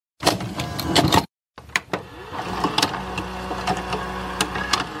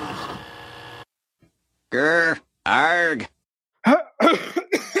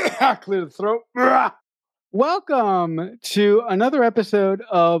Clear the throat. Welcome to another episode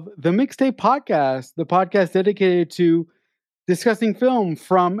of the Mixtape Podcast, the podcast dedicated to discussing film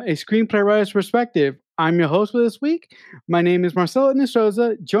from a screenplay writer's perspective. I'm your host for this week. My name is Marcelo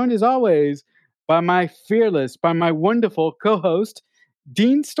Nistroza, joined as always by my wonderful co-host,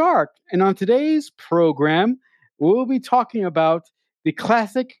 Dean Stark. And on today's program, we'll be talking about the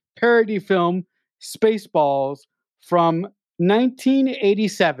classic parody film Spaceballs from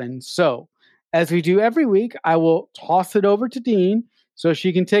 1987. So, as we do every week, I will toss it over to Dean so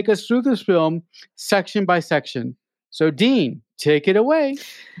she can take us through this film section by section. So, Dean, take it away.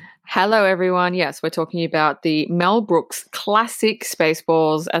 Hello, everyone. Yes, we're talking about the Mel Brooks classic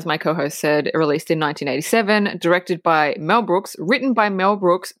Spaceballs, as my co-host said, released in 1987, directed by Mel Brooks, written by Mel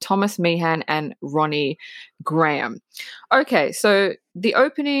Brooks, Thomas Meehan, and Ronnie Graham. Okay, so the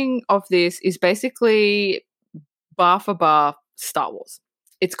opening of this is basically bar for bar Star Wars.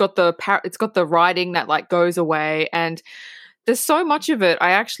 It's got the writing that like goes away, and there's so much of it.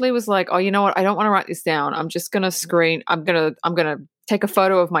 I actually was like, oh, you know what? I don't want to write this down. I'm just gonna I'm gonna take a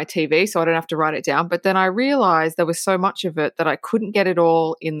photo of my TV so I don't have to write it down. But then I realized there was so much of it that I couldn't get it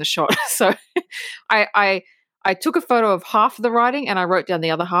all in the shot. So I took a photo of half of the writing and I wrote down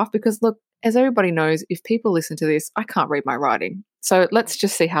the other half because look, as everybody knows, if people listen to this, I can't read my writing. So let's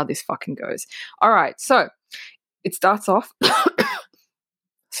just see how this fucking goes. All right. So it starts off.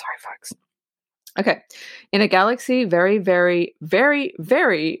 Sorry, folks. Okay. In a galaxy very, very, very,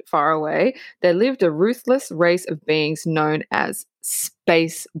 very far away, there lived a ruthless race of beings known as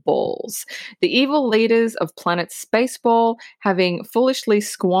Spaceballs. The evil leaders of planet Spaceball, having foolishly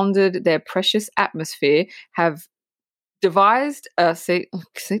squandered their precious atmosphere, have devised let's keep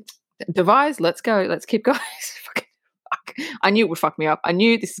going. I knew it would fuck me up. I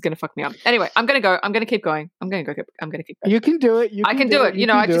knew this is going to fuck me up. Anyway, I'm going to keep going. I'm going to keep going. You can do it. I can do it. You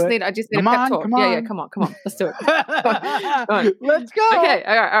know, I just need a pep talk. Yeah, come on. Let's do it. Come on. Let's go. Okay.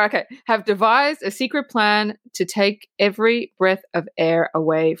 All right. Okay. Have devised a secret plan to take every breath of air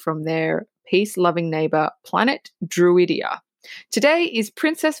away from their peace-loving neighbor, Planet Druidia. Today is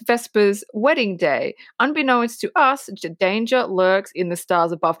Princess Vesper's wedding day. Unbeknownst to us, danger lurks in the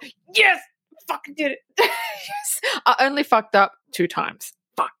stars above. Yes! Fucking did it. Yes. I only fucked up 2 times.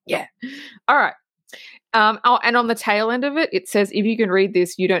 Fuck yeah. All right. And on the tail end of it, it says, if you can read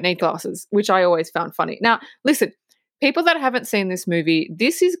this, you don't need glasses, which I always found funny. Now, listen, people that haven't seen this movie,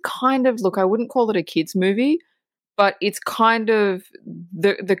 this is kind of, look, I wouldn't call it a kid's movie, but it's kind of,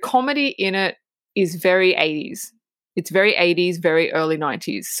 the comedy in it is very 80s. It's very 80s, very early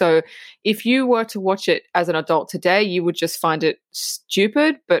 90s. So if you were to watch it as an adult today, you would just find it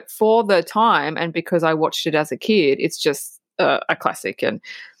stupid. But for the time, and because I watched it as a kid, it's just a classic. And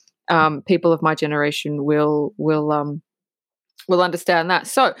people of my generation will understand that.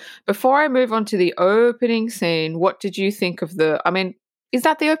 So before I move on to the opening scene, what did you think of is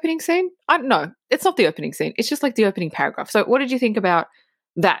that the opening scene? No, it's not the opening scene. It's just like the opening paragraph. So what did you think about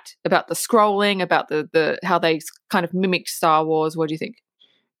that, about the scrolling, about the how they kind of mimicked Star Wars? What do you think?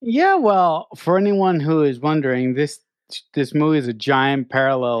 Yeah, well, for anyone who is wondering, this movie is a giant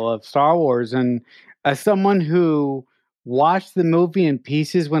parallel of Star Wars, and as someone who watched the movie in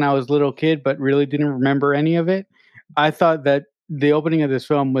pieces when I was a little kid but really didn't remember any of it, I thought that the opening of this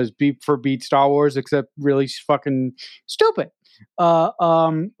film was beat for beat Star Wars, except really fucking stupid.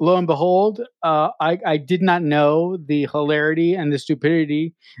 Lo and behold, I did not know the hilarity and the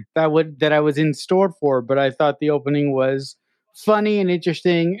stupidity that I was in store for, but I thought the opening was funny and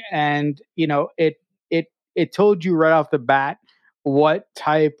interesting, and you know, it told you right off the bat what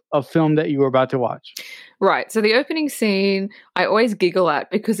type of film that you were about to watch. Right. So the opening scene, I always giggle at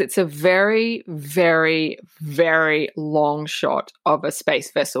because it's a very, very, very long shot of a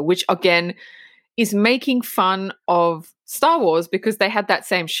space vessel, which again is making fun of Star Wars because they had that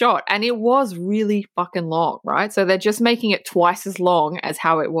same shot and it was really fucking long, right? So they're just making it twice as long as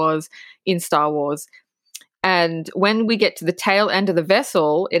how it was in Star Wars. And when we get to the tail end of the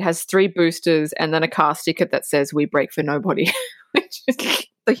vessel, it has 3 boosters and then a car sticker that says, "We break for nobody." Which is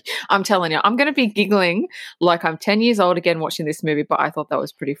like, I'm telling you, I'm going to be giggling like I'm 10 years old again watching this movie, but I thought that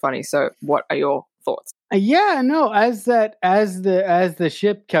was pretty funny. So what are your thoughts? Yeah, no, as the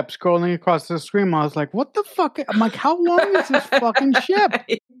ship kept scrolling across the screen, I was like, what the fuck? I'm like, how long is this fucking ship?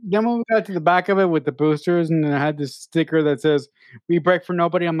 Then when we got to the back of it with the boosters and it had this sticker that says, "We break for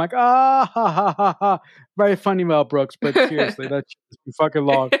nobody," I'm like, ha ha ha ha. Very funny, Mel Brooks, but seriously, that shit is fucking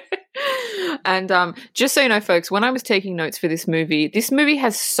long. And just so you know, folks, when I was taking notes for this movie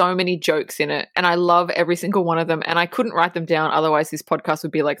has so many jokes in it, and I love every single one of them, and I couldn't write them down, otherwise this podcast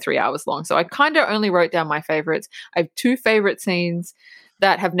would be like 3 hours long. So I kind of only wrote down my favorites. I have 2 favorite scenes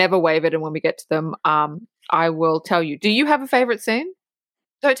that have never wavered, and when we get to them, I will tell you. Do you have a favorite scene?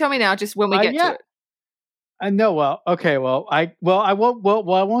 Don't tell me now, just when we get to it. I know. Well, okay. I won't. Well,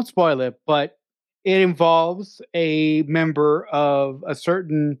 I won't spoil it, but it involves a member of a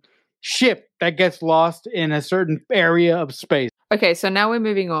certain ship that gets lost in a certain area of space. Okay, so now we're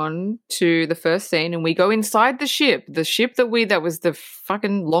moving on to the first scene, and we go inside the ship that was the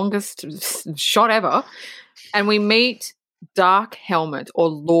fucking longest shot ever, and we meet Dark Helmet, or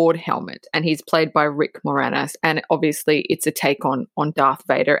Lord Helmet, and he's played by Rick Moranis, and obviously it's a take on Darth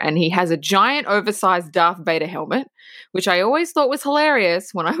Vader, and he has a giant oversized Darth Vader helmet, which I always thought was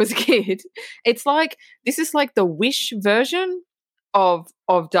hilarious when I was a kid. This is like the Wish version of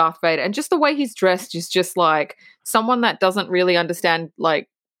Darth Vader, and just the way he's dressed is just like someone that doesn't really understand like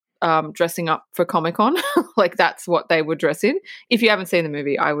dressing up for Comic-Con. Like that's what they would dress in. If you haven't seen the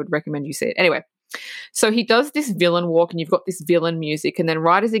movie, I would recommend you see it. Anyway, so he does this villain walk, and you've got this villain music, and then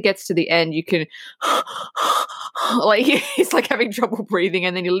right as he gets to the end, you can like he's like having trouble breathing,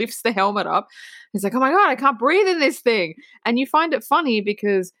 and then he lifts the helmet up. He's like, "Oh my god, I can't breathe in this thing!" And you find it funny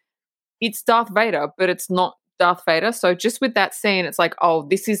because it's Darth Vader, but it's not Darth Vader. So just with that scene, it's like, oh,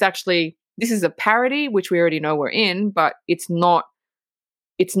 this is a parody, which we already know we're in, but it's not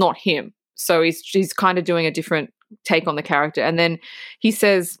him. So he's kind of doing a different take on the character. And then he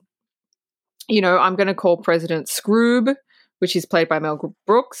says, I'm going to call President Scroob, which is played by Mel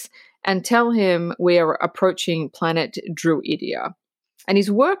Brooks, and tell him we are approaching Planet Druidia. And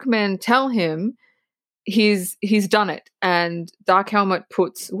his workmen tell him he's done it. And Dark Helmet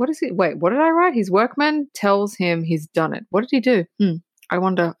puts, what is it? Wait, what did I write? His workman tells him he's done it. What did he do? I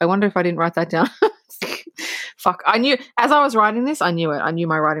wonder if I didn't write that down. Fuck. I knew, as I was writing this, I knew it. I knew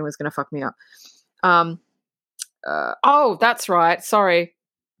my writing was going to fuck me up. Oh, that's right. Sorry.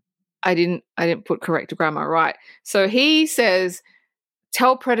 I didn't put correct grammar. Right. So he says,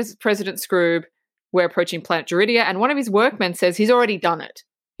 tell President Scroob we're approaching Planet Druidia. And one of his workmen says he's already done it.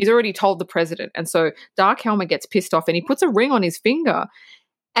 He's already told the president. And so Dark Helmet gets pissed off, and he puts a ring on his finger,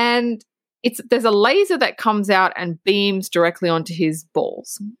 and there's a laser that comes out and beams directly onto his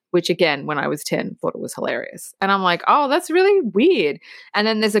balls, which again, when I was 10, thought it was hilarious. And I'm like, oh, that's really weird. And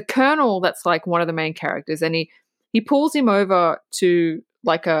then there's a colonel that's like one of the main characters, and he pulls him over to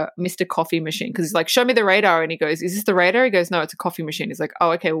like a Mr. Coffee machine, because he's like, show me the radar. And he goes, is this the radar? He goes, no, it's a coffee machine. He's like,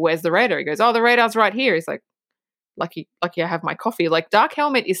 oh, okay, well, where's the radar? He goes, oh, the radar's right here. He's like, lucky I have my coffee. Like, Dark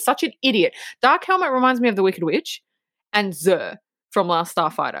Helmet is such an idiot. Dark Helmet reminds me of the Wicked Witch and Zur from Last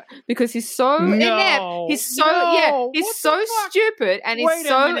Starfighter, because he's so inept. He's so he's so stupid, and he's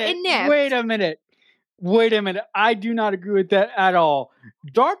so inept. Wait a minute. I do not agree with that at all.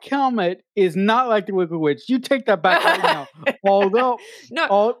 Dark Helmet is not like the Wicked Witch. You take that back right now. Although,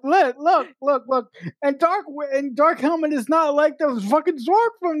 no, look, and Dark Helmet is not like the fucking Zork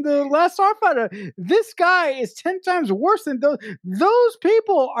from the Last Starfighter. This guy is 10 times worse than those. Those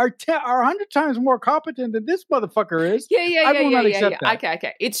people are 100 times more competent than this motherfucker is. I will not accept that.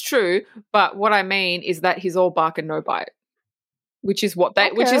 Okay, it's true, but what I mean is that he's all bark and no bite. Which is what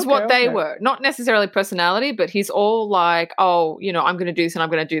they were. Not necessarily personality, but he's all like, oh, I'm going to do this and I'm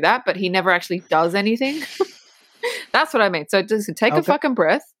going to do that, but he never actually does anything. That's what I mean. So just take a fucking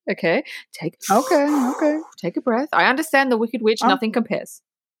breath, okay? Take a breath. I understand the Wicked Witch. Nothing compares.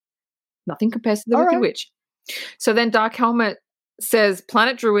 Nothing compares to the Wicked Witch. So then Dark Helmet says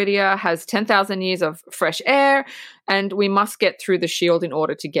Planet Druidia has 10,000 years of fresh air, and we must get through the shield in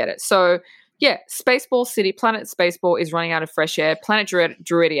order to get it. So yeah, Spaceball City, Planet Spaceball is running out of fresh air. Planet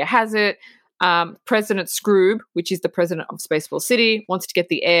Druidia has it. President Scroob, which is the president of Spaceball City, wants to get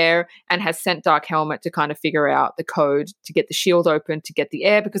the air and has sent Dark Helmet to kind of figure out the code to get the shield open to get the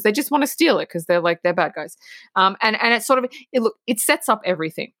air, because they just want to steal it, because they're bad guys. And it's sort of it sets up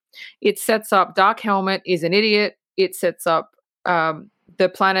everything. It sets up Dark Helmet is an idiot. It sets up the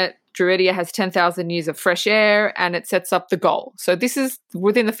planet Druidia has 10,000 years of fresh air, and it sets up the goal. So this is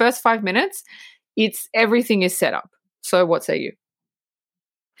within the first 5 minutes, everything is set up. So what say you?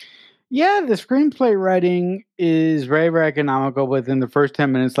 Yeah, the screenplay writing is very, very economical within the first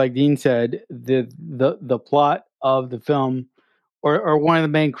 10 minutes. Like Dean said, the plot of the film, or one of the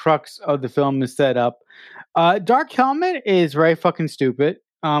main crux of the film, is set up. Dark Helmet is very fucking stupid.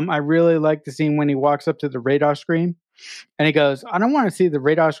 I really like the scene when he walks up to the radar screen and he goes, I don't want to see the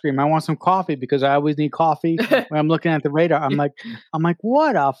radar screen. I want some coffee, because I always need coffee when I'm looking at the radar. I'm like,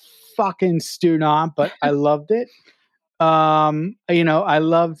 what a fucking student, but I loved it. I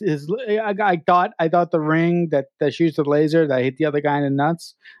loved his. I thought the ring that shoots the laser that hit the other guy in the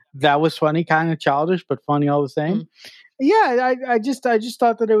nuts, that was funny, kind of childish, but funny all the same. Yeah, I just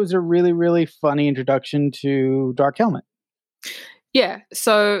thought that it was a really, really funny introduction to Dark Helmet. Yeah.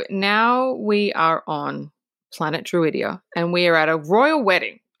 So now we are on Planet Druidia, and we are at a royal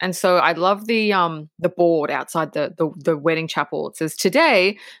wedding. And so I love the board outside the wedding chapel. It says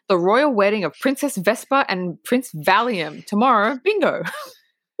today the royal wedding of Princess Vespa and Prince Valium. Tomorrow, bingo.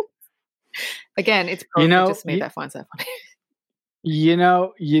 Again, it's probably just me that finds that funny.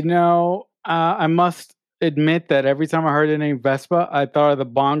 I must admit that every time I heard the name Vespa, I thought of the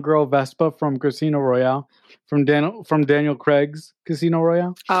Bond girl Vespa from Casino Royale, from Daniel Craig's Casino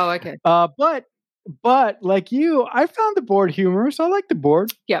Royale. Oh, okay. But like you, I found the board humorous. I like the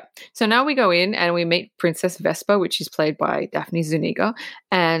board. Yeah. So now we go in and we meet Princess Vespa, which is played by Daphne Zuniga,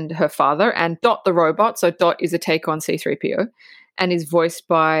 and her father, and Dot the robot. So Dot is a take on C-3PO and is voiced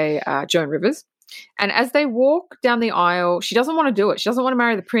by Joan Rivers. And as they walk down the aisle, she doesn't want to do it. She doesn't want to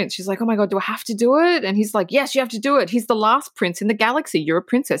marry the prince. She's like, oh my God, do I have to do it? And he's like, yes, you have to do it. He's the last prince in the galaxy. You're a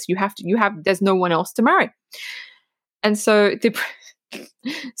princess. There's no one else to marry. And so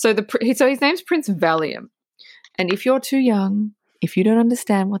so his name's Prince Valium. And if you're too young, if you don't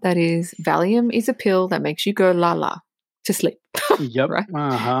understand what that is, Valium is a pill that makes you go la la to sleep. Yep. Right?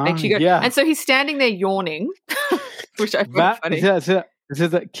 Uh-huh. Makes you go. Yeah. And so he's standing there yawning, which I find funny. This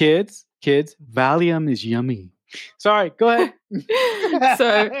is kids, Valium is yummy. Sorry, go ahead.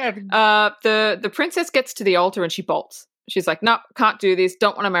 So the princess gets to the altar and she bolts. She's like, no, can't do this.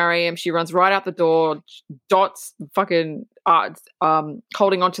 Don't want to marry him. She runs right out the door. Dot's fucking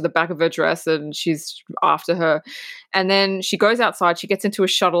holding onto the back of her dress and she's after her. And then she goes outside. She gets into a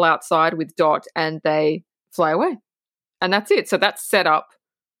shuttle outside with Dot and they fly away. And that's it. So that's set up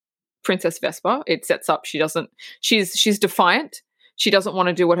Princess Vespa. It sets up she's defiant. She doesn't want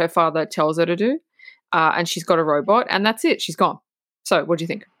to do what her father tells her to do. And she's got a robot and that's it. She's gone. So what do you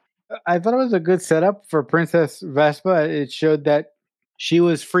think? I thought it was a good setup for Princess Vespa. It showed that she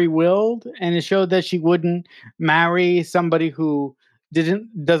was free-willed, and it showed that she wouldn't marry somebody who doesn't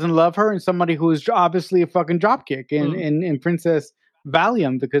love her, and somebody who is obviously a fucking dropkick in Princess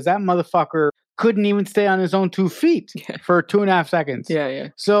Valium, because that motherfucker couldn't even stay on his own 2 feet for 2.5 seconds. Yeah.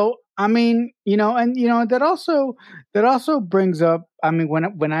 So I mean, that also brings up. I mean,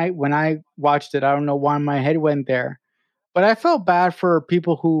 when I watched it, I don't know why my head went there. But I felt bad for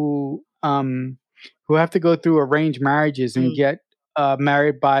people who have to go through arranged marriages and get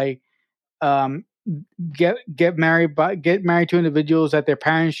married by get married to individuals that their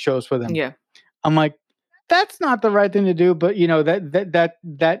parents chose for them. Yeah, I'm like, that's not the right thing to do. But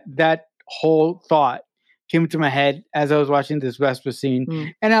that whole thought came into my head as I was watching this Vespa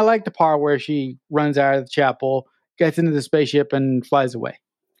scene, and I like the part where she runs out of the chapel, gets into the spaceship, and flies away.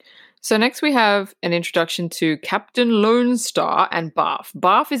 So next we have an introduction to Captain Lone Star and Barf.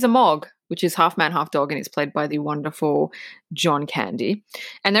 Barf is a Mog, which is half man, half dog, and it's played by the wonderful John Candy.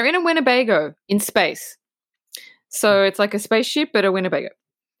 And they're in a Winnebago in space. So it's like a spaceship, but a Winnebago.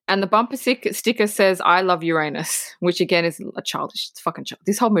 And the bumper sticker says, I love Uranus, which again is a childish. It's fucking childish.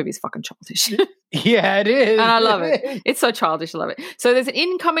 This whole movie is fucking childish. Yeah, it is. And I love it. It's so childish. I love it. So there's an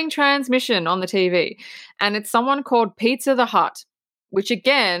incoming transmission on the TV, and it's someone called Pizza the Hut, which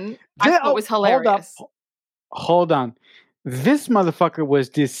again, I thought was hilarious. Hold on. This motherfucker was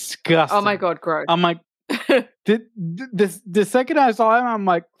disgusting. Oh my God, gross. I'm like, the second I saw him, I'm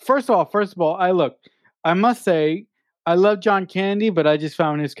like, first of all, I must say, I love John Candy, but I just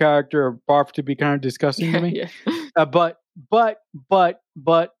found his character Barf to be kind of disgusting to me. Yeah. But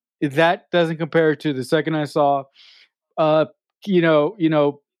that doesn't compare to the second I saw, Pizza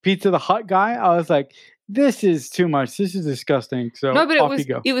the Hut guy. I was like, this is too much. This is disgusting. So no, but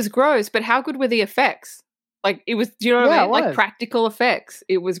it was gross. But how good were the effects? Like it was, do you know what I mean? Like practical effects.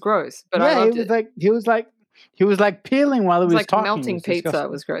 It was gross, but I loved it. He was like peeling while he was talking. Melting pizza.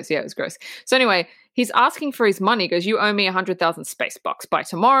 It was gross. Yeah, it was gross. So anyway, he's asking for his money. He goes, you owe me 100,000 space bucks by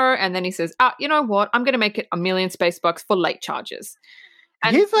tomorrow. And then he says, you know what? I'm going to make it 1 million space bucks for late charges.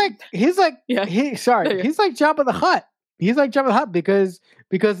 And he's like Jabba the Hutt. He's like Jabba the Hutt because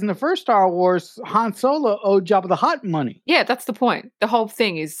in the first Star Wars, Han Solo owed Jabba the Hutt money. Yeah, that's the point. The whole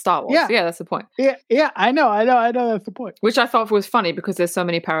thing is Star Wars. Yeah, that's the point. Yeah, I know. That's the point. Which I thought was funny because there's so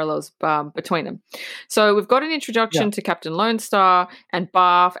many parallels between them. So we've got an introduction to Captain Lone Star and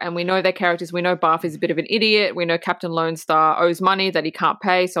Barf, and we know their characters. We know Barf is a bit of an idiot. We know Captain Lone Star owes money that he can't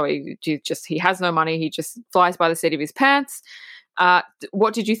pay, so he has no money. He just flies by the seat of his pants.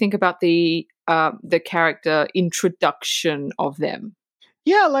 What did you think about the character introduction of them?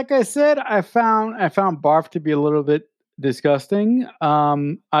 Yeah, like I said, I found Barf to be a little bit disgusting.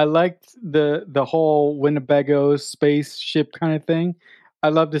 I liked the whole Winnebago spaceship kind of thing. I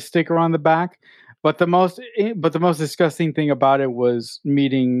love the sticker on the back, but the most disgusting thing about it was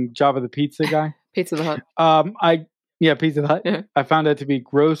meeting Jabba the Pizza guy. Pizza the Hut. Yeah, Pizza Hut. Yeah. I found that to be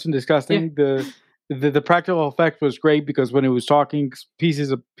gross and Yeah. disgusting. The practical effect was great because when it was talking,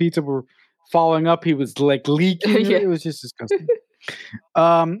 pieces of pizza were falling up. He was like leaking. Yeah. It was just disgusting.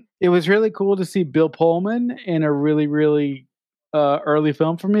 It was really cool to see Bill Pullman in a really, really early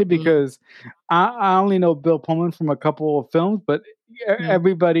film for me because I only know Bill Pullman from a couple of films, but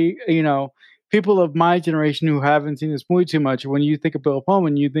everybody, people of my generation who haven't seen this movie too much, when you think of Bill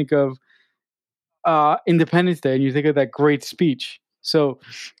Pullman, you think of Independence Day, and you think of that great speech. So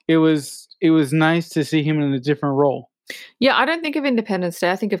it was nice to see him in a different role. Yeah, I don't think of Independence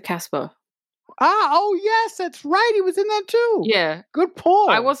Day. I think of Casper. Oh yes, that's right. He was in that too. Yeah. Good pull.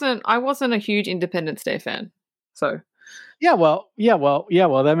 I wasn't a huge Independence Day fan. So well,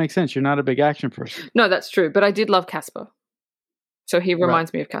 that makes sense. You're not a big action person. no, that's true. But I did love Casper. So he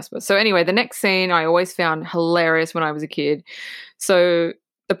reminds me of Casper. So anyway, the next scene I always found hilarious when I was a kid. So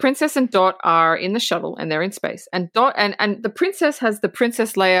the princess and Dot are in the shuttle and they're in space. And Dot and the princess has the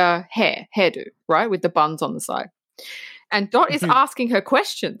Princess Leia hairdo, right? With the buns on the side. And Dot is asking her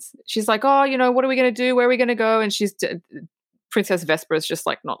questions. She's like, oh, what are we going to do? Where are we going to go? And Princess Vespa is just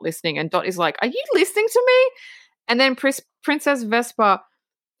like not listening. And Dot is like, are you listening to me? And then Princess Vespa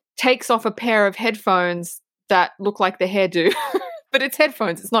takes off a pair of headphones that look like the hairdo. But it's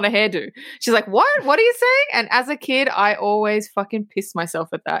headphones. It's not a hairdo. She's like, what? What are you saying? And as a kid, I always fucking pissed myself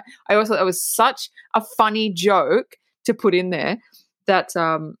at that. I always thought that was such a funny joke to put in there that,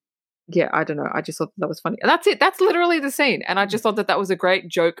 I don't know. I just thought that was funny. And that's it. That's literally the scene. And I just thought that was a great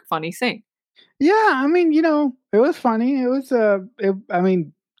joke, funny scene. Yeah, I mean, it was funny. It was, to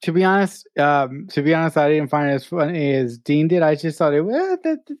be honest, I didn't find it as funny as Dean did. I just thought it was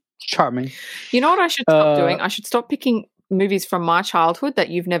charming. You know what I should stop doing? I should stop picking movies from my childhood that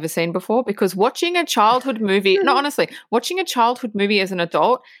you've never seen before, because watching a childhood movie, no, honestly, watching a childhood movie as an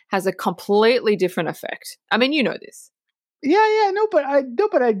adult has a completely different effect. I mean, you know this. Yeah, but I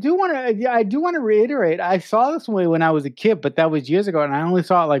do want to reiterate. I saw this movie when I was a kid, but that was years ago, and I only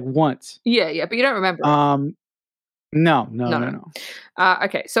saw it like once. Yeah, but you don't remember it. No.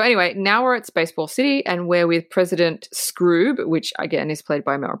 Okay, so anyway, now we're at Spaceball City, and we're with President Scroob, which again is played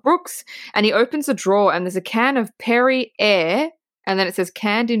by Mel Brooks, and he opens a drawer, and there's a can of Perry Air, and then it says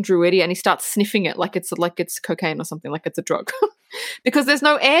canned in Druidia, and he starts sniffing it like it's cocaine or something, like it's a drug, because there's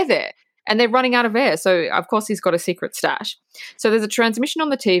no air there. And they're running out of air. So, of course, he's got a secret stash. So there's a transmission on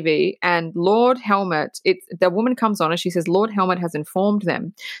the TV, and Lord Helmet, the woman comes on and she says, Lord Helmet has informed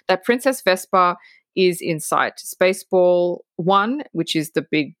them that Princess Vespa is in sight. Spaceball 1, which is the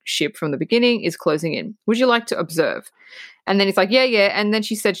big ship from the beginning, is closing in. Would you like to observe? And then he's like, yeah. And then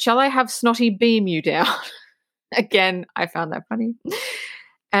she said, shall I have Snotty beam you down? Again, I found that funny.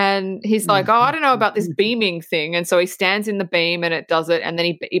 And he's like, oh, I don't know about this beaming thing. And so he stands in the beam and it does it. And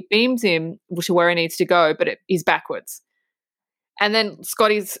then it beams him to where he needs to go, but he's backwards. And then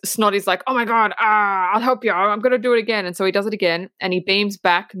Snotty's like, oh my God, I'll help you. I'm going to do it again. And so he does it again and he beams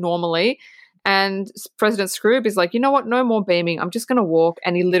back normally. And President Scroob is like, you know what? No more beaming. I'm just going to walk.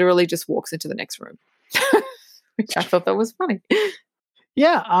 And he literally just walks into the next room, which I thought that was funny.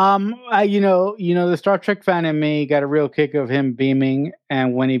 Yeah, the Star Trek fan in me got a real kick of him beaming,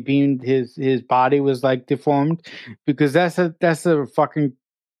 and when he beamed, his body was like deformed, because that's a fucking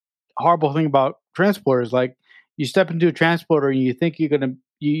horrible thing about transporters. Like, you step into a transporter and you think you're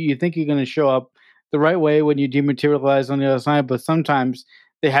gonna show up the right way when you dematerialize on the other side, but sometimes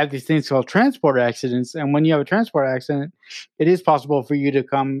they have these things called transporter accidents, and when you have a transporter accident, it is possible for you to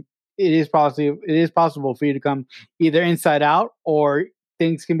come. It is possible for you to come either inside out, or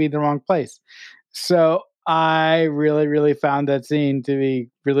things can be in the wrong place. So I really, really found that scene to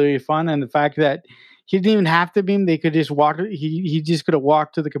be really, really fun. And the fact that he didn't even have to beam, they could just walk. He just could have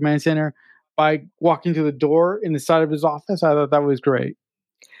walked to the command center by walking to the door in the side of his office. I thought that was great.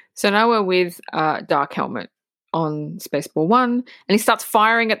 So now we're with Dark Helmet on Spaceball 1, and he starts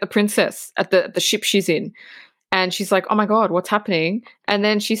firing at the princess, at the ship she's in. And she's like, oh my God, what's happening? And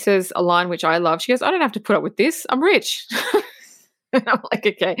then she says a line which I love. She goes, I don't have to put up with this. I'm rich. And I'm like,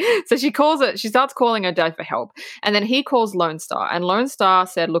 okay. So she starts calling her dad for help. And then he calls Lone Star. And Lone Star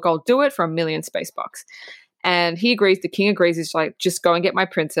said, look, I'll do it for $1 million space bucks. And he agrees. The king agrees. He's like, just go and get my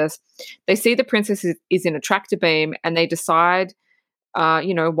princess. They see the princess is in a tractor beam, and they decide,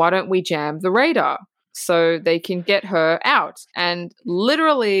 why don't we jam the radar so they can get her out? And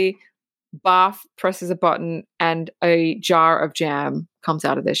literally, Barf presses a button and a jar of jam comes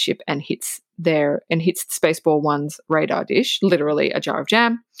out of their ship and hits Spaceball 1's radar dish, literally a jar of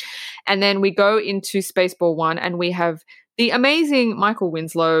jam. And then we go into Spaceball 1 and we have the amazing Michael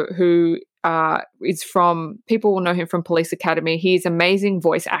Winslow, who is from, people will know him from Police Academy. He's an amazing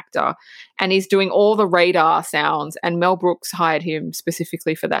voice actor, and he's doing all the radar sounds, and Mel Brooks hired him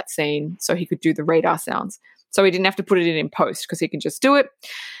specifically for that scene so he could do the radar sounds. So he didn't have to put it in post because he can just do it.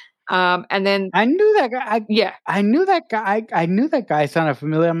 And then I knew that guy. I knew that guy. I knew that guy sounded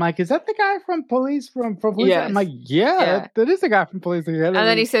familiar. I'm like, is that the guy from Police? From Police? Yes. I'm like, yeah. That is the guy from Police Academy. And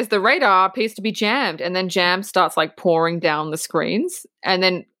then he says the radar appears to be jammed, and then jam starts like pouring down the screens, and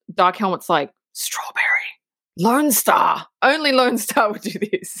then Dark Helmet's like, strawberry, Lone Star, only Lone Star would do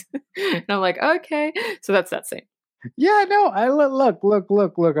this. And I'm like, okay, so that's that scene. Yeah, no, I look.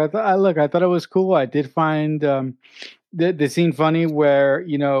 I thought it was cool. I did find the scene funny where,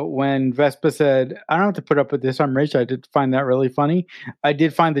 when Vespa said, I don't have to put up with this, I'm rich. I did find that really funny. I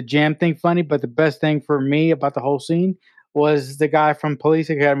did find the jam thing funny, but the best thing for me about the whole scene was the guy from Police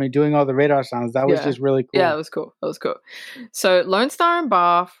Academy doing all the radar sounds. That was just really cool. Yeah, that was cool. So Lone Star and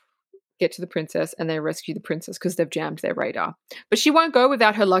Barf get to the princess, and they rescue the princess because they've jammed their radar. But she won't go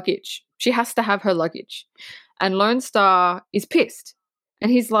without her luggage. She has to have her luggage. And Lone Star is pissed.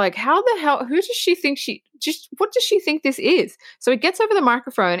 And he's like, how the hell, what does she think this is? So he gets over the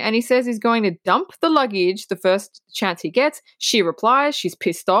microphone and he says he's going to dump the luggage the first chance he gets. She replies, she's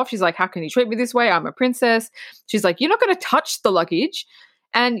pissed off. She's like, how can you treat me this way? I'm a princess. She's like, you're not going to touch the luggage,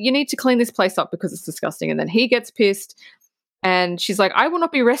 and you need to clean this place up because it's disgusting. And then he gets pissed, and she's like, I will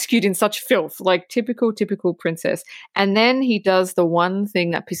not be rescued in such filth, like typical princess. And then he does the one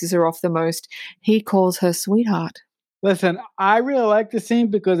thing that pisses her off the most. He calls her sweetheart. Listen, I really like the scene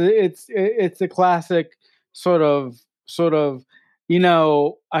because it's a classic sort of,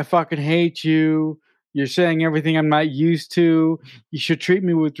 I fucking hate you. You're saying everything I'm not used to. You should treat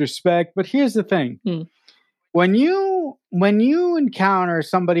me with respect. But here's the thing: when you encounter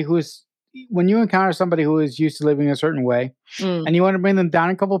somebody who is used to living a certain way, and you want to bring them down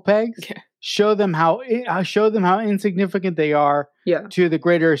a couple pegs, show them how insignificant they are to the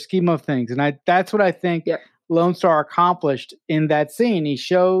greater scheme of things. And that's what I think. Yeah. Lone Star accomplished in that scene. He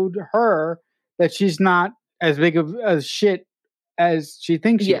showed her that she's not as big of a shit as she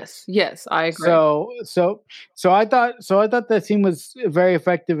thinks she is. Yes, I agree. So I thought that scene was very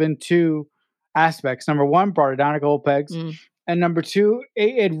effective in two aspects. Number one, brought her down a couple pegs, and number two,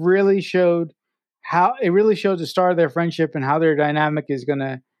 it really showed the start of their friendship and how their dynamic is going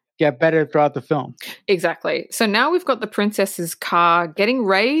to get better throughout the film. Exactly. So now we've got the princess's car getting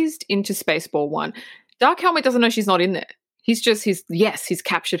raised into Spaceball 1. Dark Helmet doesn't know she's not in there. He's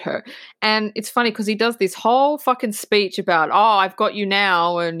captured her. And it's funny because he does this whole fucking speech about, I've got you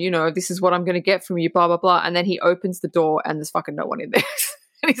now, and, this is what I'm going to get from you, blah, blah, blah. And then he opens the door and there's fucking no one in there.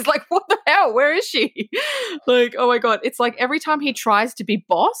 And he's like, what the hell? Where is she? Like, oh my God. It's like every time he tries to be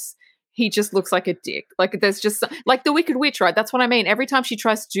boss, he just looks like a dick. Like there's just, like the Wicked Witch, right? That's what I mean. Every time she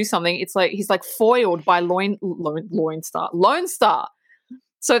tries to do something, it's like he's like foiled by Lone Star.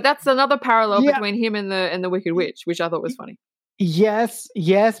 So that's another parallel between him and the Wicked Witch, which I thought was funny. Yes,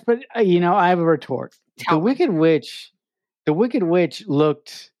 but I have a retort. The Wicked Witch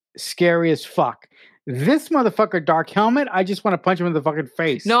looked scary as fuck. This motherfucker, Dark Helmet, I just want to punch him in the fucking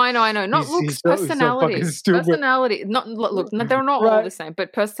face. No, I know. Not looks, personality. He's so personality. Not look. They're not all the same,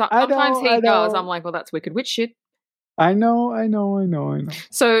 but sometimes he does. I'm like, well, that's Wicked Witch shit. I know.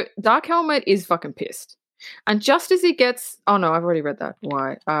 So Dark Helmet is fucking pissed. And just as he gets, I've already read that.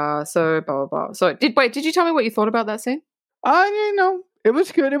 Why? So blah blah blah. So did you tell me what you thought about that scene? It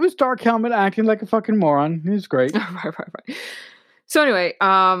was good. It was Dark Helmet acting like a fucking moron. He was great. Right. So anyway,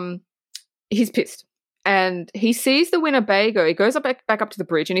 he's pissed, and he sees the Winnebago. He goes back up to the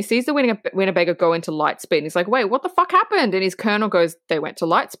bridge, and he sees the Winnebago go into light speed. And he's like, "Wait, what the fuck happened?" And his colonel goes, "They went to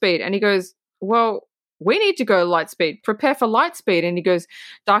light speed." And he goes, "Well, we need to go light speed. Prepare for light speed." And he goes,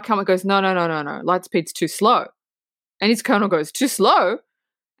 Dark Helmet goes, no. Light speed's too slow. And his colonel goes, too slow?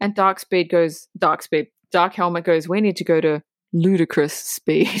 And Dark Helmet goes, we need to go to ludicrous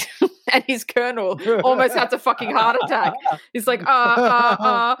speed. And his colonel almost had a fucking heart attack. He's like,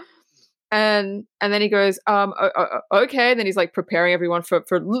 And then he goes, okay. And then he's like preparing everyone for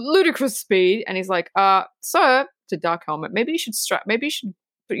ludicrous speed. And he's like, sir, to Dark Helmet, maybe you should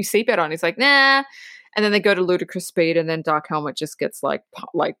put your seatbelt on. He's like, nah. And then they go to ludicrous speed, and then Dark Helmet just gets like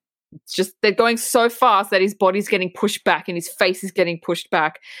they're going so fast that his body's getting pushed back and his face is getting pushed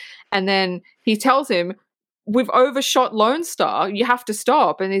back. And then he tells him, we've overshot Lone Star. You have to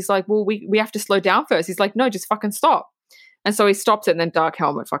stop. And he's like, well, we have to slow down first. He's like, no, just fucking stop. And so he stops it, and then Dark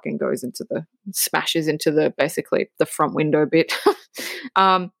Helmet fucking smashes into basically the front window bit.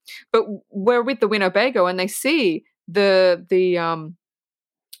 But we're with the Winnebago, and they see the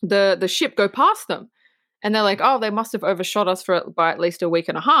ship go past them. And they're like, oh, they must have overshot us by at least a week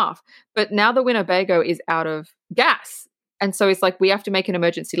and a half. But now the Winnebago is out of gas. And so it's like, we have to make an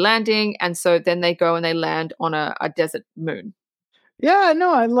emergency landing. And so then they go and they land on a desert moon. Yeah,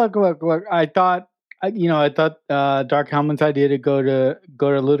 no, look. I thought, Dark Helmet's idea to go to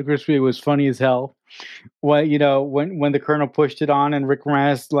Ludicrous was funny as hell. Well, when the Colonel pushed it on and Rick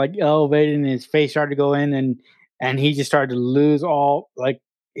Moranis like elevated and his face started to go in and he just started to lose all, like,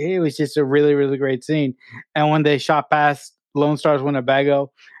 it was just a really, really great scene. And when they shot past Lone Star's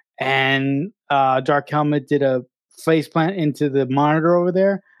Winnebago and Dark Helmet did a face plant into the monitor over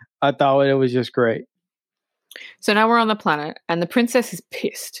there, I thought it was just great. So now we're on the planet and the princess is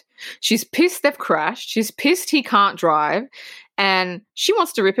pissed. She's pissed they've crashed. She's pissed he can't drive. And she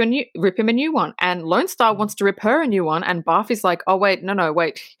wants to rip him a new one. And Lone Star wants to rip her a new one. And Barf is like, oh, wait, no,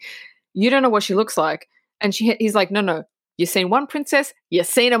 wait. You don't know what she looks like. And he's like, no. You've seen one princess. You've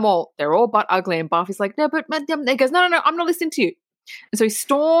seen them all. They're all but ugly. And Barf is like, no, but he goes, no, I'm not listening to you. And so he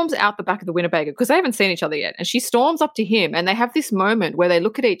storms out the back of the Winnebago because they haven't seen each other yet. And she storms up to him. And they have this moment where they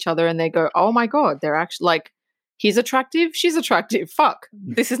look at each other and they go, oh, my God, they're actually like, he's attractive. She's attractive. Fuck.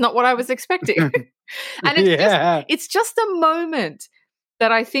 This is not what I was expecting. And it's just a moment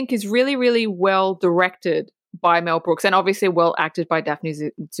that I think is really, really well directed by Mel Brooks and obviously well acted by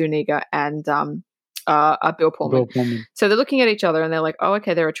Daphne Zuniga and Bill Pullman. So they're looking at each other and they're like, oh,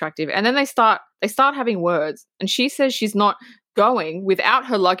 okay, they're attractive. And then they start having words. And she says she's not going without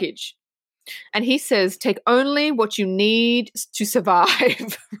her luggage. And he says, take only what you need to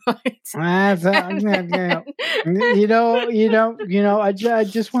survive. Right? I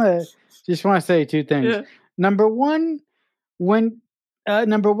just want to say two things. Yeah. Number one, when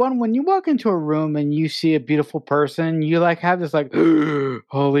you walk into a room and you see a beautiful person, you like have this like,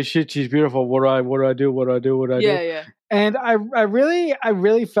 holy shit, she's beautiful. What do I do? Yeah. And I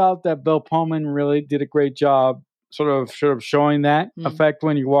really felt that Bill Pullman really did a great job sort of showing that effect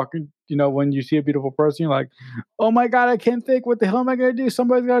when you walk in, when you see a beautiful person, you're like, oh my God, I can't think, what the hell am I going to do?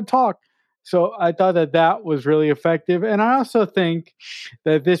 Somebody's got to talk. So I thought that was really effective. And I also think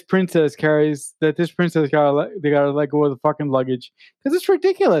that they got to let go of the fucking luggage because it's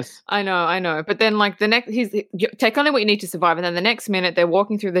ridiculous. I know. But then like the next, take only what you need to survive. And then the next minute they're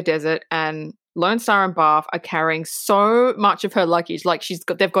walking through the desert and Lone Star and Barf are carrying so much of her luggage. Like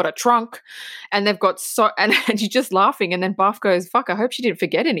they've got a trunk and they've got and she's just laughing. And then Barf goes, fuck, I hope she didn't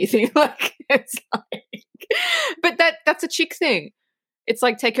forget anything. Like, it's like, but that's a chick thing. It's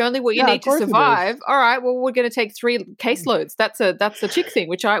like, take only what you need to survive. All right, well, we're going to take 3 caseloads. That's a chick thing,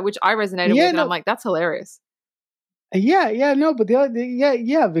 which I resonated with. And I'm like, that's hilarious. No, but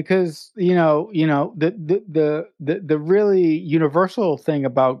because the really universal thing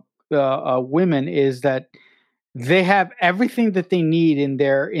about women is that they have everything that they need in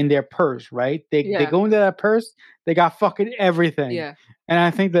their purse, right? They go into that purse, they got fucking everything. Yeah, and I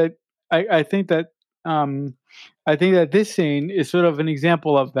think that this scene is sort of an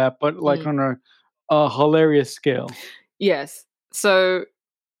example of that, but like on a hilarious scale. Yes. So,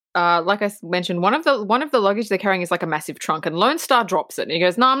 like I mentioned, one of the luggage they're carrying is like a massive trunk, and Lone Star drops it, and he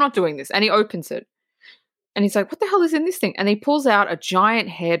goes, "No, I'm not doing this," and he opens it, and he's like, "What the hell is in this thing?" And he pulls out a giant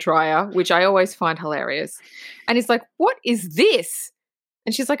hairdryer, which I always find hilarious, and he's like, "What is this?"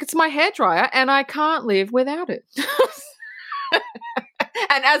 And she's like, "It's my hairdryer, and I can't live without it."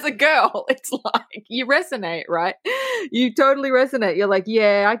 And as a girl, it's like, you resonate, right? You totally resonate. You're like,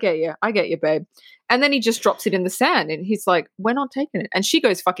 yeah, I get you, babe. And then he just drops it in the sand and he's like, we're not taking it. And she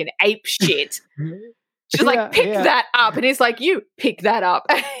goes fucking ape shit. She's like, pick that up. And he's like, you pick that up.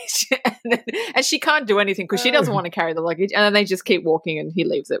 And she can't do anything because she doesn't want to carry the luggage. And then they just keep walking and he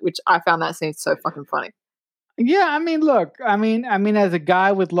leaves it, which I found that scene so fucking funny. Yeah, I mean, look, as a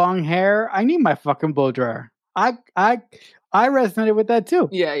guy with long hair, I need my fucking blow dryer. I resonated with that too.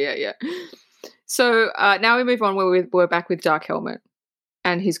 Yeah. So now we move on where we're back with Dark Helmet.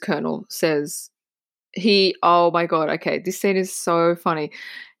 And his colonel says, oh my God, okay, this scene is so funny.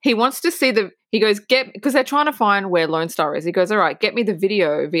 He wants to see he goes, because they're trying to find where Lone Star is. He goes, all right, get me the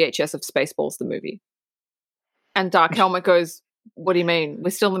video VHS of Spaceballs, the movie. And Dark Helmet goes, what do you mean? We're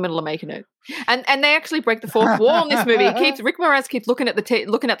still in the middle of making it. And they actually break the fourth wall in this movie. Rick Moranis keeps looking at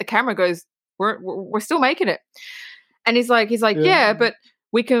the camera, goes, we're still making it. And he's like, yeah, but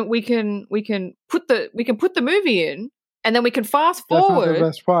we can put the movie in, and then we can fast forward. That's not the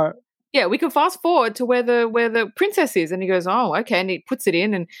best part. Yeah, we can fast forward to where the princess is. And he goes, oh, okay. And he puts it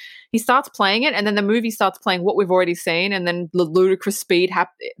in and he starts playing it. And then the movie starts playing what we've already seen. And then the ludicrous speed,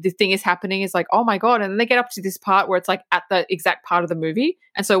 the thing is happening. It's like, oh my God. And then they get up to this part where it's like at the exact part of the movie.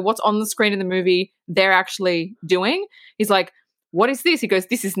 And so what's on the screen in the movie, they're actually doing. He's like, what is this? He goes,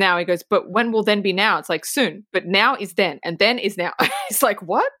 this is now. He goes, but when will then be now? It's like soon, but now is then, and then is now. It's like,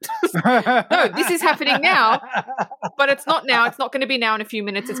 what? No, this is happening now, but it's not now. It's not going to be now in a few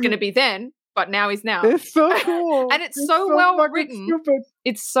minutes. It's going to be then, but now is now. It's so cool. And it's so well written. Stupid.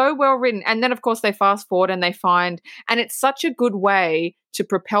 It's so well written. And then, of course, they fast forward and they find, and it's such a good way to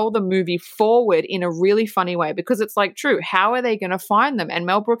propel the movie forward in a really funny way, because it's like, true, how are they going to find them? And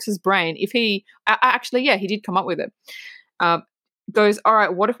Mel Brooks's brain, if he actually, yeah, he did come up with it. Goes, all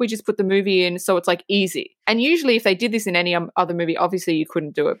right, what if we just put the movie in so it's like easy? And usually if they did this in any other movie, obviously you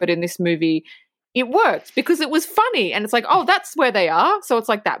couldn't do it. But in this movie, it worked because it was funny. And it's like, oh, that's where they are. So it's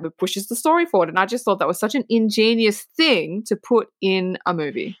like that, but pushes the story forward. And I just thought that was such an ingenious thing to put in a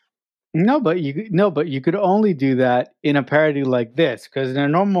movie. No, but you could only do that in a parody like this, because in a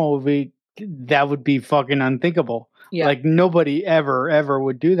normal movie, that would be fucking unthinkable. Yeah. Like nobody ever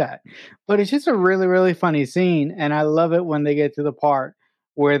would do that. But it's just a really, really funny scene. And I love it when they get to the part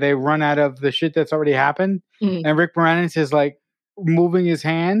where they run out of the shit that's already happened. Mhm. And Rick Moranis is like moving his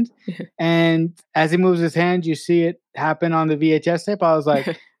hand. And as he moves his hand, you see it happen on the VHS tape. I was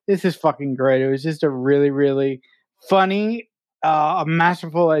like, this is fucking great. It was just a really, really funny, a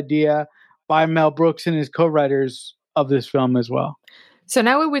masterful idea by Mel Brooks and his co-writers of this film as well. So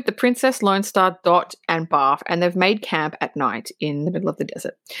now we're with the Princess, Lone Star, Dot, and Barf, and they've made camp at night in the middle of the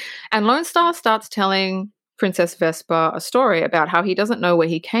desert. And Lone Star starts telling Princess Vespa a story about how he doesn't know where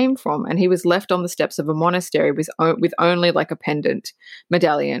he came from, and he was left on the steps of a monastery with only like a pendant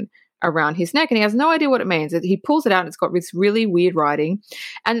medallion around his neck, and he has no idea what it means. He pulls it out, and it's got this really weird writing,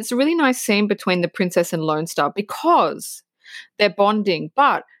 and it's a really nice scene between the princess and Lone Star because they're bonding.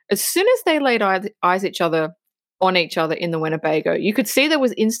 But as soon as they laid eyes on each other in the Winnebago, you could see there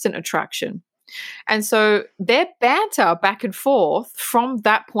was instant attraction. And so their banter back and forth from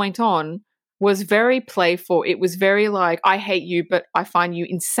that point on was very playful. It was very like, I hate you, but I find you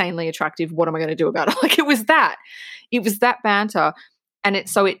insanely attractive. What am I going to do about it? Like it was that banter. And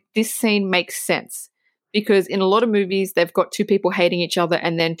this scene makes sense because in a lot of movies, they've got two people hating each other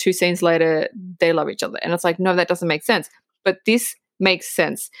and then 2 scenes later, they love each other. And it's like, no, that doesn't make sense. But this makes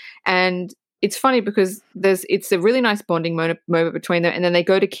sense. And it's funny because it's a really nice bonding moment between them, and then they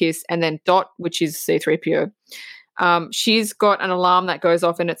go to kiss, and then Dot, which is C-3PO, she's got an alarm that goes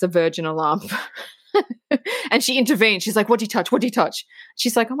off, and it's a virgin alarm. And she intervenes. She's like, what do you touch? What do you touch?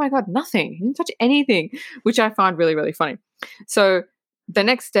 She's like, oh my God, nothing. You didn't touch anything, which I find really, really funny. So the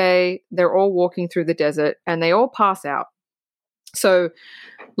next day, they're all walking through the desert, and they all pass out. So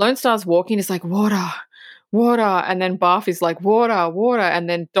Lone Star's walking, is like, water, and then Barf is like, water, and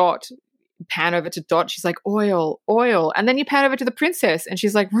then Dot, pan over to Dot, she's like, oil, and then you pan over to the princess and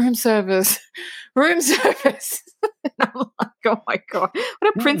she's like, room service. And I'm like, oh my God,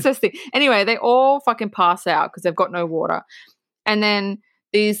 what a princess thing. Anyway, they all fucking pass out because they've got no water. And then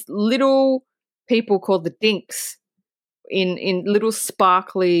these little people called the Dinks in little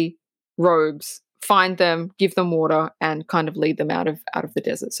sparkly robes find them, give them water, and kind of lead them out of the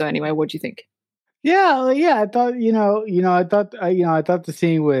desert. So anyway, what do you think? Yeah. I thought, I thought the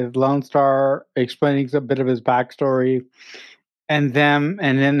scene with Lone Star explaining a bit of his backstory, and then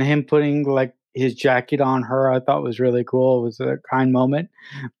him putting like his jacket on her, I thought was really cool. It was a kind moment.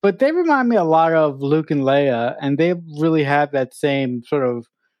 But they remind me a lot of Luke and Leia, and they really have that same sort of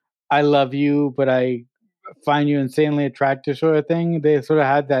 "I love you, but I find you insanely attractive" sort of thing. They sort of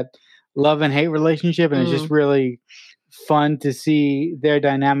had that love and hate relationship, and it's just really fun to see their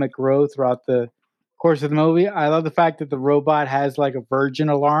dynamic grow throughout the course of the movie. I love the fact that the robot has like a virgin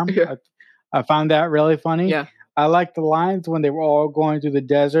alarm. Yeah. I found that really funny. Yeah. I like the lines when they were all going through the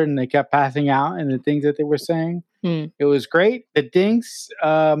desert and they kept passing out and the things that they were saying. It was great. The Dinks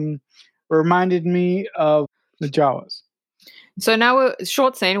reminded me of the Jawas. So now we're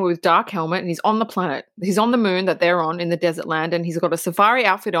short scene with Dark Helmet, and he's on the planet. He's on the moon that they're on in the desert land, and he's got a safari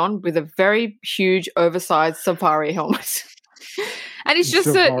outfit on with a very huge, oversized safari helmet. And he's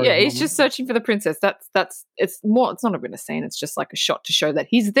just he's just searching for the princess. It's not even a scene. It's just like a shot to show that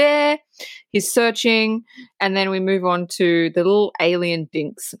he's there. He's searching, and then we move on to the little alien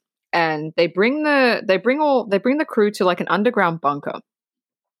Dinks, and they bring the crew to like an underground bunker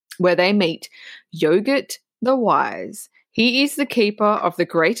where they meet Yogurt the Wise. He is the keeper of the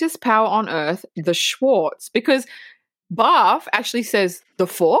greatest power on Earth, the Schwartz, because Barf actually says the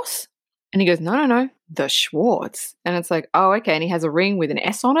Force, and he goes, no, the Schwartz. And it's like, oh, okay. And he has a ring with an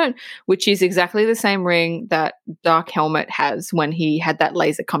S on it, which is exactly the same ring that Dark Helmet has when he had that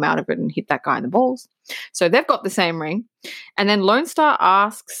laser come out of it and hit that guy in the balls. So they've got the same ring. And then Lone Star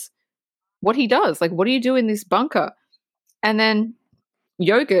asks what he does. Like, what do you do in this bunker? And then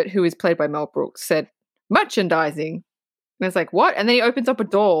Yogurt, who is played by Mel Brooks, said, merchandising. And it's like, what? And then he opens up a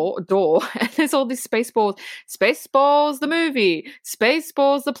door, and there's all these Spaceballs. Spaceballs the movie.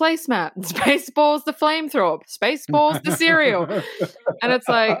 Spaceballs the placemat. Spaceballs the flamethrower. Spaceballs the cereal. And it's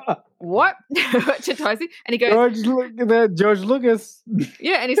like, what? And he goes, George Lucas.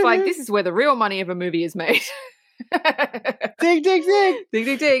 Yeah, and he's like, this is where the real money of a movie is made. Ding, ding, ding. Ding,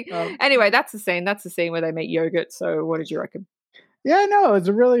 ding, ding. Anyway, that's the scene. That's the scene where they make yogurt. So what did you reckon? Yeah, no, it's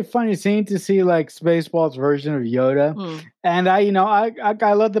a really funny scene to see like Spaceballs' version of Yoda. And I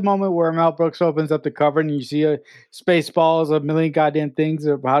love the moment where Mel Brooks opens up the cover and you see a Spaceballs, a million goddamn things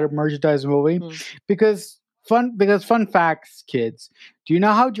of how to merchandise a movie. Because fun facts, kids. Do you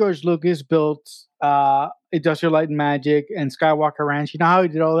know how George Lucas built Industrial Light and Magic and Skywalker Ranch? You know how he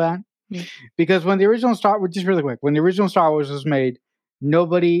did all that? Because when the original Star Wars was made,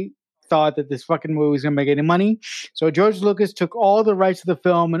 nobody thought that this fucking movie was gonna make any money. So George Lucas took all the rights to the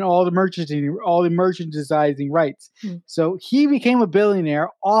film and all the merchandising rights. So he became a billionaire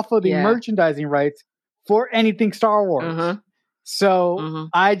off of the merchandising rights for anything Star Wars. So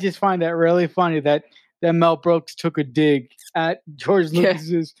I just find that really funny that Mel Brooks took a dig at George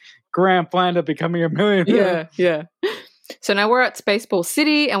Lucas's grand plan of becoming a millionaire. Yeah. So now we're at Spaceball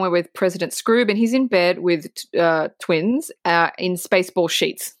City and we're with President Scroob and he's in bed with twins in Spaceball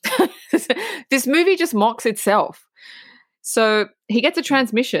sheets. This movie just mocks itself. So he gets a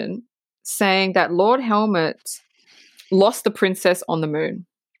transmission saying that Lord Helmet lost the princess on the moon.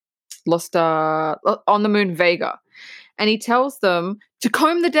 On the moon Vega. And he tells them to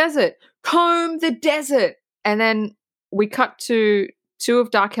comb the desert. Comb the desert. And then we cut to two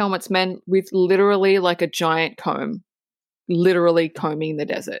of Dark Helmet's men with literally like a giant comb. Literally combing the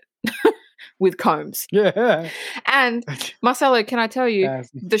desert with combs. Yeah. And Marcelo, can I tell you,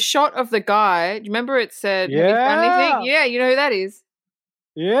 the shot of the guy, do you remember it said, have you found anything? Yeah, you know who that is.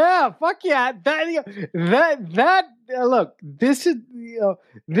 Yeah, fuck yeah. Look, this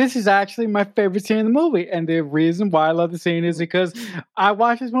is actually my favorite scene in the movie. And the reason why I love the scene is because I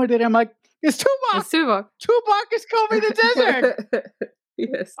watched this movie today, I'm like, it's Tuvok. It's Tuvok. Tuvok is combing the desert.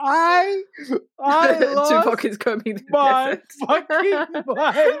 Yes. I lost Tuvok is combing the desert. Fucking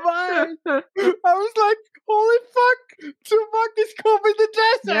mind. I was like, holy fuck, Tuvok is combing the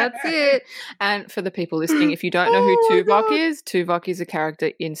desert. That's it. And for the people listening, if you don't know who Tuvok is, Tuvok is a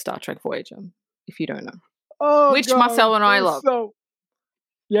character in Star Trek Voyager, if you don't know. Which Marcel and I love.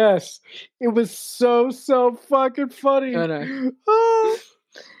 Yes. It was so fucking funny. I know.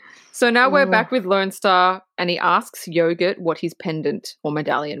 So now we're back with Lone Star and he asks Yogurt what his pendant or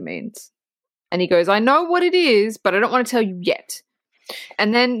medallion means. And he goes, I know what it is, but I don't want to tell you yet.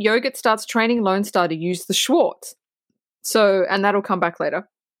 And then Yogurt starts training Lone Star to use the Schwartz. And that'll come back later.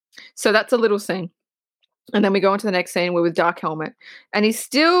 So that's a little scene. And then we go into the next scene. We're with Dark Helmet. And he's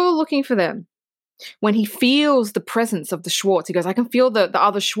still looking for them. When he feels the presence of the Schwartz, he goes, I can feel the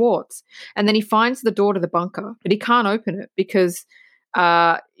other Schwartz. And then he finds the door to the bunker, but he can't open it because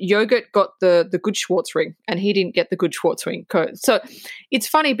Yogurt got the good Schwartz ring and he didn't get the good Schwartz ring code. So it's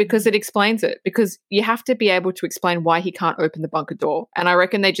funny because it explains it, because you have to be able to explain why he can't open the bunker door. And I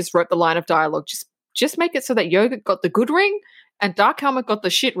reckon they just wrote the line of dialogue, just make it so that Yogurt got the good ring and Dark Helmet got the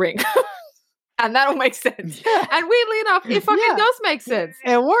shit ring. And that'll make sense. And weirdly enough, it fucking does make sense.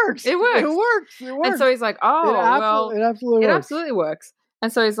 It works. It works. And so he's like, it absolutely works.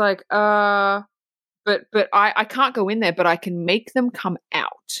 And so he's like, But I can't go in there, but I can make them come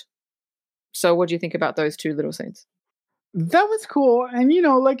out. So what do you think about those two little scenes? That was cool. And,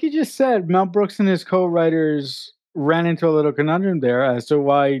 like you just said, Mel Brooks and his co-writers ran into a little conundrum there as to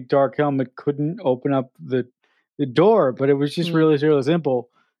why Dark Helmet couldn't open up the door. But it was just really simple.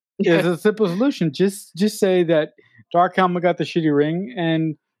 It's a simple solution. Just say that Dark Helmet got the shitty ring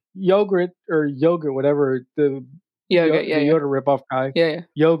and Yogurt, whatever, the Yoda ripoff guy.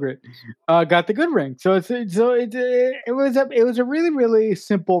 Yogurt got the good ring. So it was a really, really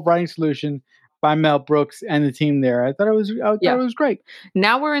simple writing solution by Mel Brooks and the team there. I thought it was great.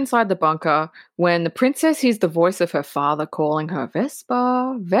 Now we're inside the bunker when the princess hears the voice of her father calling her,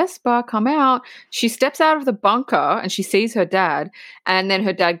 Vespa, come out. She steps out of the bunker and she sees her dad, and then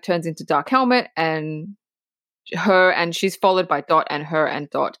her dad turns into Dark Helmet, and she's followed by Dot, and her and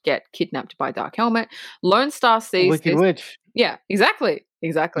Dot get kidnapped by Dark Helmet. Lone Star sees Wicked Witch. Yeah, exactly.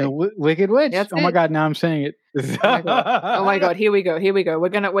 Wicked Witch. That's my God, now I'm saying it. Oh my God, here we go. We're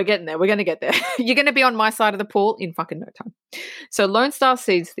getting there. We're gonna get there. You're gonna be on my side of the pool in fucking no time. So Lone Star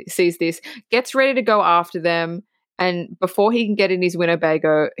sees this, gets ready to go after them, and before he can get in his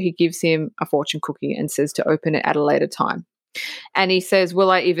Winnebago, he gives him a fortune cookie and says to open it at a later time. And he says,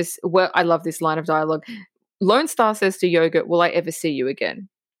 I love this line of dialogue. Lone Star says to Yogurt, will I ever see you again?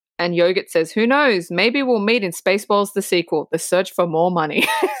 And Yogurt says, who knows? Maybe we'll meet in Spaceballs the sequel, The Search for More Money.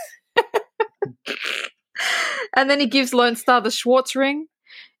 And then he gives Lone Star the Schwartz ring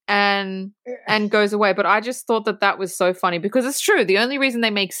and goes away. But I just thought that was so funny because it's true. The only reason they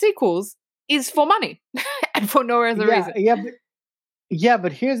make sequels is for money and for no other reason.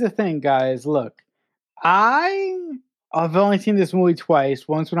 But here's the thing, guys. Look, I've only seen this movie twice,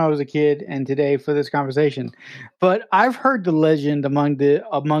 once when I was a kid and today for this conversation. But I've heard the legend among the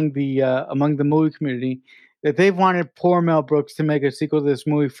movie community that they've wanted poor Mel Brooks to make a sequel to this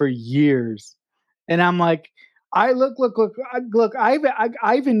movie for years. And I'm like, I even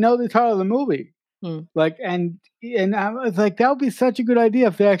know the title of the movie. Like, and I was like, that would be such a good idea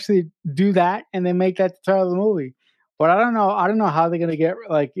if they actually do that and they make that the title of the movie. But I don't know how they're gonna get,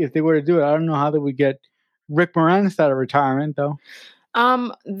 like, if they were to do it, I don't know how they would get Rick Moranis out of retirement though.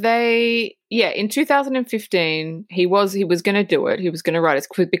 In 2015 he was going to do it. He was going to write it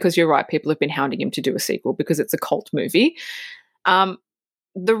because you're right, people have been hounding him to do a sequel because it's a cult movie. The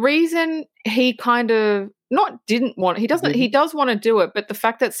reason he kind of he does want to do it, but the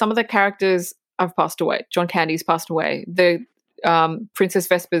fact that some of the characters have passed away. John Candy's passed away. The Princess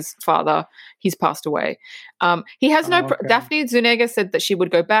Vesper's father, he's passed away. He has Daphne Zuniga said that she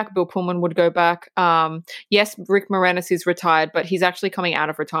would go back. Bill Pullman would go back. Yes, Rick Moranis is retired, but he's actually coming out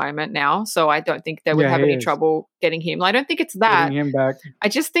of retirement now, so I don't think they would have any trouble getting him. I don't think it's that. Getting him back. I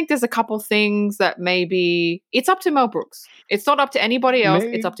just think there's a couple things that maybe it's up to Mel Brooks. It's not up to anybody else.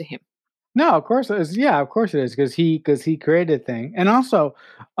 It's up to him. No, of course it is. Yeah, of course it is because he created a thing. And also,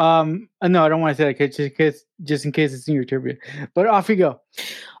 no, I don't want to say that just in case it's in your trivia. But off you go.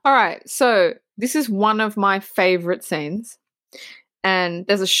 All right, so this is one of my favorite scenes, and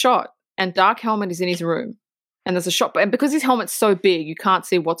there's a shot, and Dark Helmet is in his room, and there's a shot, and because his helmet's so big, you can't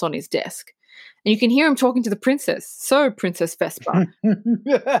see what's on his desk, and you can hear him talking to the princess. So, Princess Vespa.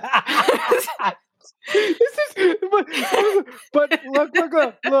 But look!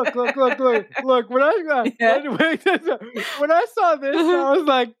 When I saw this, I was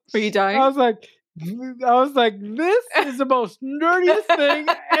like, "Were you dying?" I was like, this is the most nerdiest thing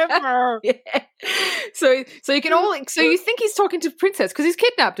ever. Yeah. So you can so you think he's talking to Princess because he's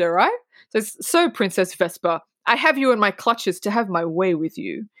kidnapped her, right? So Princess Vespa, I have you in my clutches to have my way with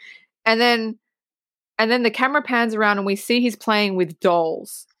you, and then the camera pans around and we see he's playing with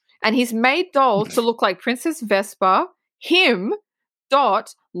dolls. And he's made dolls to look like Princess Vespa, him,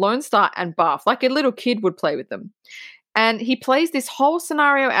 Dot, Lone Star, and Barf, like a little kid would play with them. And he plays this whole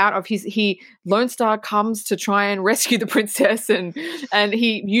scenario out of Lone Star comes to try and rescue the princess, and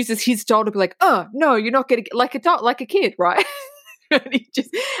he uses his doll to be like, oh no, you're not gonna get like a kid, right?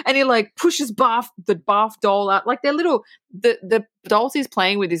 and he like pushes the Barf doll out. Like they're little the dolls he's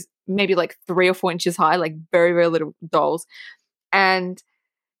playing with is maybe like 3 or 4 inches high, like very, very little dolls. And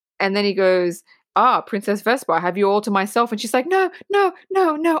then he goes, Princess Vespa, I have you all to myself. And she's like, no,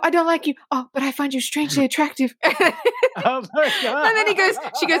 I don't like you. Oh, but I find you strangely attractive. Oh my God. And then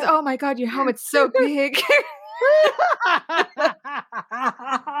she goes, oh my God, your helmet's so big.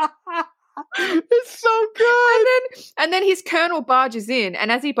 It's so good. And then his colonel barges in.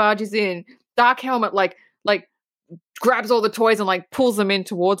 And as he barges in, Dark Helmet like grabs all the toys and like pulls them in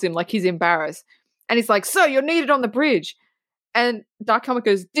towards him like he's embarrassed. And he's like, sir, you're needed on the bridge. And Dark Helmet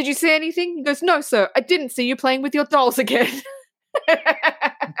goes, did you see anything? He goes, no, sir, I didn't see you playing with your dolls again.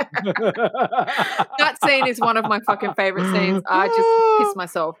 That scene is one of my fucking favorite scenes. I just piss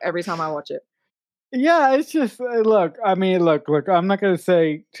myself every time I watch it. Yeah, it's just, look, I'm not going to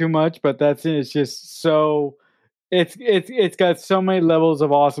say too much, but that scene is just so, it's got so many levels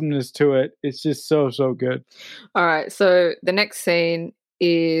of awesomeness to it. It's just so, so good. All right, so the next scene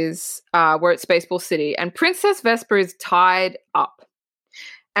is we're at Spaceball City, and Princess Vesper is tied up,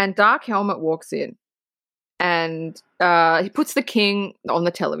 and Dark Helmet walks in, and he puts the king on the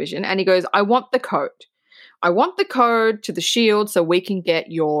television, and he goes, I want the code to the shield so we can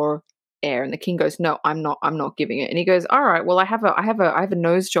get your heir. And the king goes, no, I'm not giving it. And he goes, all right, well, I have a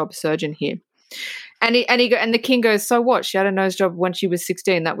nose job surgeon here. And the king goes, so what? She had a nose job when she was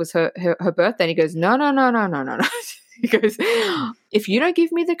 16. That was her birthday. And he goes, no. He goes, if you don't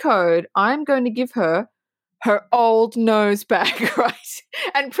give me the code, I'm going to give her old nose back, right?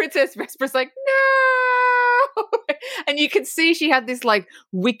 And Princess Vesper's like, no. And you can see she had this like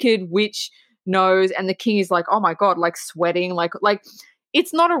wicked witch nose, and the king is like, oh my God, like sweating, like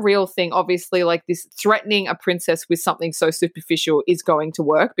it's not a real thing. Obviously, like this threatening a princess with something so superficial is going to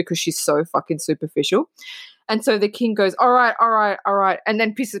work because she's so fucking superficial. And so the king goes, all right. And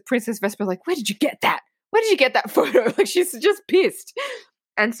then Princess Vesper's like, where did you get that? Where did you get that photo? Like she's just pissed.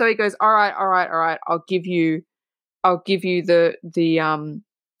 And so he goes, all right. I'll give you the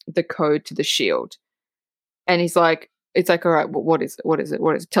the code to the shield. And he's like, it's like, all right, what is it? What is it?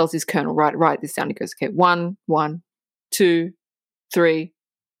 What is it? Tells his colonel, write this down. He goes, okay, 1, 1, 2, 3,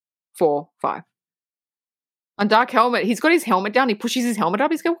 4, 5. On Dark Helmet, he's got his helmet down. He pushes his helmet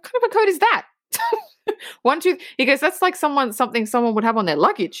up. He's going, what kind of a code is that? 1, 2. He goes, that's like something someone would have on their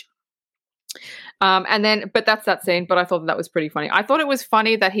luggage. But that's that scene. But I thought that was pretty funny. I thought it was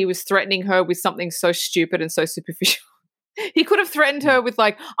funny that he was threatening her with something so stupid and so superficial. He could have threatened her with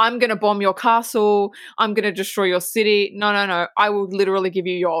like, I'm going to bomb your castle. I'm going to destroy your city. No. I will literally give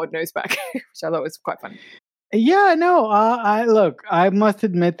you your old nose back, which I thought was quite funny. Yeah, no. I must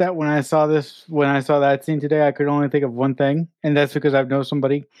admit that when I saw that scene today, I could only think of one thing, and that's because I know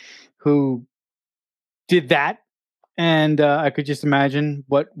somebody who did that, and I could just imagine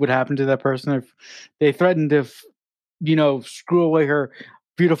what would happen to that person if they threatened to, screw away her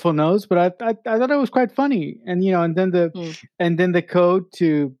beautiful nose. But I thought it was quite funny, and and then the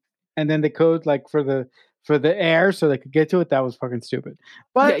code like for the air so they could get to it. That was fucking stupid.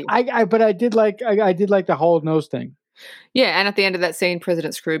 But yeah. I did like the whole nose thing. Yeah, and at the end of that scene,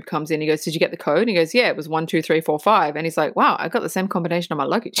 President Scrooge comes in. He goes, "Did you get the code?" And he goes, "Yeah, it was 1, 2, 3, 4, 5." And he's like, "Wow, I got the same combination on my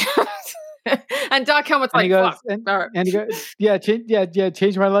luggage." And Dark Helmet's like, "Fuck." And he goes,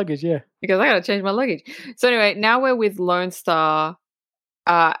 change my luggage. Yeah, he goes, "I gotta change my luggage." So anyway, now we're with Lone Star.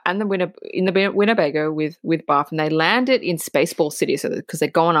 And the Winnebago with Barf, and they landed in Spaceball City, so because they're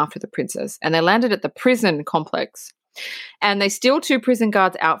going after the princess, and they landed at the prison complex, and they steal 2 prison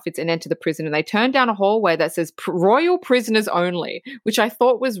guards' outfits and enter the prison, and they turn down a hallway that says "Royal Prisoners Only," which I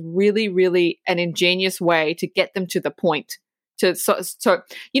thought was really, really an ingenious way to get them to the point. So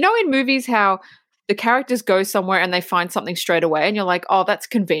in movies how the characters go somewhere and they find something straight away and you're like, oh, that's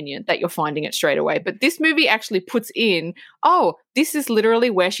convenient that you're finding it straight away. But this movie actually puts in, oh, this is literally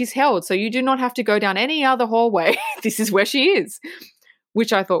where she's held. So you do not have to go down any other hallway. This is where she is,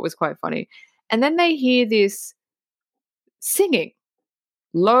 which I thought was quite funny. And then they hear this singing,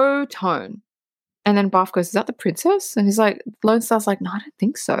 low tone. And then Barf goes, is that the princess? And he's like, Lone Star's like, no, I don't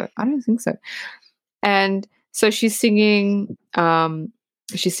think so. And so she's singing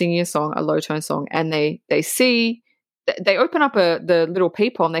a song, a low tone song, and they open up the little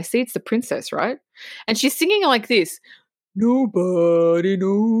peephole and they see it's the princess, right? And she's singing like this, nobody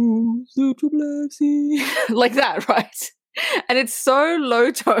knows the trouble I've seen, like that, right? And it's so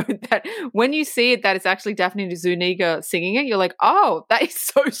low tone that when you see it, that it's actually Daphne Zuniga singing it, you're like, oh, that is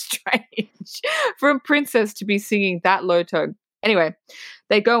so strange for a princess to be singing that low tone. Anyway,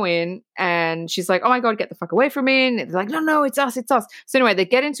 they go in and she's like, oh my God, get the fuck away from me. And they're like, no, it's us. So anyway, they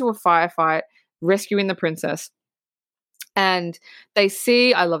get into a firefight, rescuing the princess. And they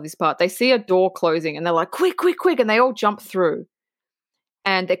see, I love this part, they see a door closing and they're like, quick. And they all jump through.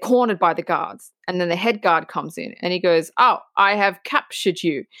 And they're cornered by the guards. And then the head guard comes in and he goes, oh, I have captured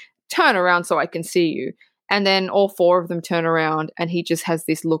you. Turn around so I can see you. And then all 4 of them turn around and he just has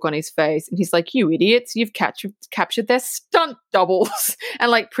this look on his face. And he's like, you idiots, you've captured their stunt doubles.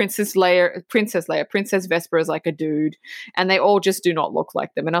 And like Princess Vesper is like a dude. And they all just do not look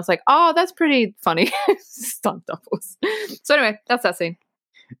like them. And I was like, oh, that's pretty funny. Stunt doubles. So anyway, that's that scene.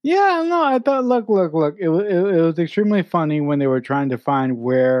 Yeah, no, I thought, look. It was extremely funny when they were trying to find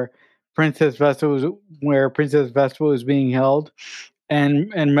where Princess Vespa was being held.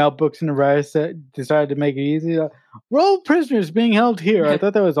 And Mel Brooks and the writers decided to make it easy. We're all prisoners being held here. I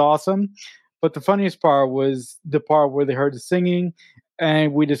thought that was awesome. But the funniest part was the part where they heard the singing,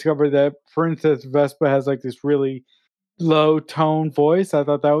 and we discovered that Princess Vespa has like this really low tone voice. I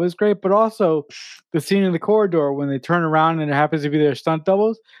thought that was great. But also the scene in the corridor when they turn around and it happens to be their stunt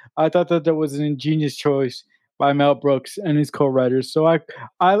doubles. I thought that was an ingenious choice by Mel Brooks and his co-writers. So I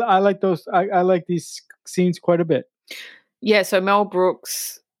like those. I like these scenes quite a bit. Yeah, so Mel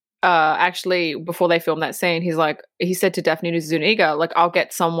Brooks, actually, before they filmed that scene, he said to Daphne Zuniga, like, I'll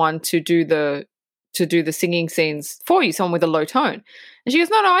get someone to do the singing scenes for you, someone with a low tone. And she goes,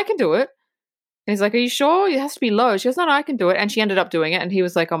 no, I can do it. And he's like, are you sure? It has to be low. She goes, no, I can do it. And she ended up doing it. And he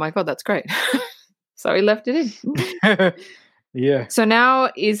was like, oh my God, that's great. So he left it in. Yeah. So now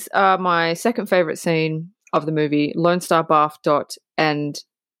is my second favorite scene of the movie. Lone Star, Barf, Dot, and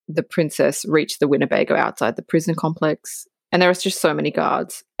the princess reach the Winnebago outside the prison complex. And there are just so many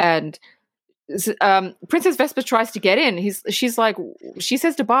guards. And Princess Vespa tries to get in. She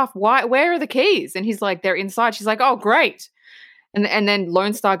says to Barf, where are the keys? And he's like, they're inside. She's like, oh, great. And then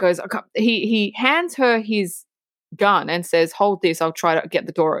Lone Star goes, he hands her his gun and says, hold this, I'll try to get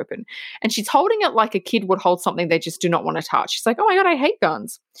the door open. And she's holding it like a kid would hold something they just do not want to touch. She's like, oh my God, I hate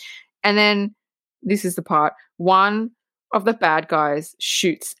guns. And then this is the part, one of the bad guys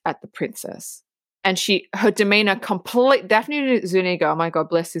shoots at the princess. and her demeanor Daphne Zuniga, oh my God,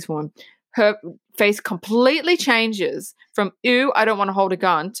 bless this woman, her face completely changes from ew, I don't want to hold a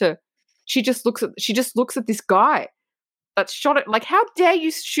gun, to she just looks at this guy that shot it. Like, how dare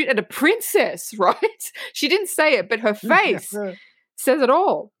you shoot at a princess, right? She didn't say it, but her face says it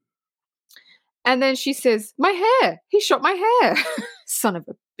all. And then she says, my hair, he shot my hair. Son of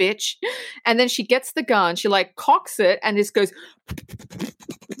a bitch. And then she gets the gun, she like cocks it and just goes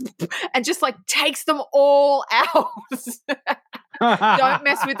and just like takes them all out. Don't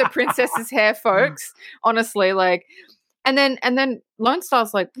mess with the princess's hair, folks. Honestly, like, and then Lone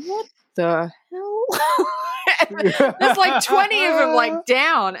Star's like, what the hell? There's like 20 of them like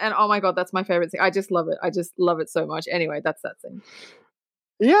down, and oh my God, that's my favorite thing. I just love it. I just love it so much. Anyway, that's that thing.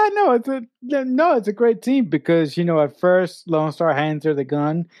 Yeah, no, it's a great team because at first Lone Star hands her the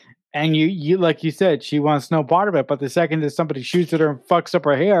gun, and you like you said, she wants no part of it. But the second that somebody shoots at her and fucks up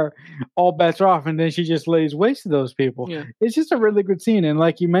her hair, all bets are off, and then she just lays waste to those people. Yeah. It's just a really good scene, and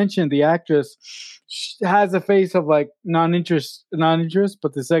like you mentioned, the actress has a face of like non-interest,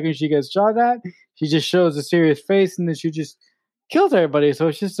 but the second she gets shot at, she just shows a serious face, and then she just kills everybody. So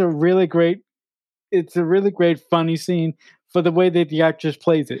it's just a really great funny scene for the way that the actress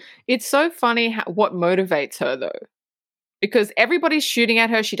plays it. It's so funny what motivates her, though. Because everybody's shooting at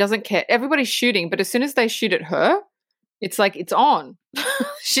her. She doesn't care. Everybody's shooting, but as soon as they shoot at her, it's like it's on.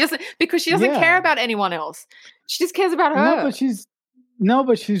 She doesn't care about anyone else. She just cares about her. But she's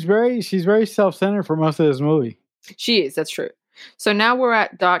very self-centered for most of this movie. She is. That's true. So now we're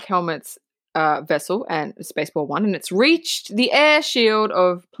at Dark Helmet's vessel and Spaceball 1, and it's reached the air shield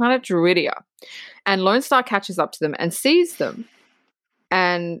of Planet Druidia. And Lone Star catches up to them and sees them.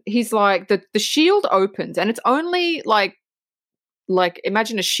 And he's like, the shield opens, and it's only like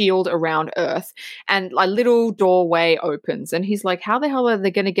imagine a shield around Earth, and a little doorway opens. And he's like, how the hell are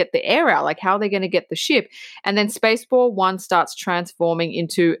they going to get the air out? Like, how are they going to get the ship? And then Spaceball 1 starts transforming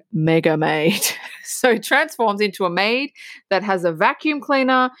into Mega Maid. So it transforms into a maid that has a vacuum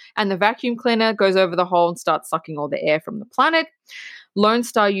cleaner, and the vacuum cleaner goes over the hole and starts sucking all the air from the planet. Lone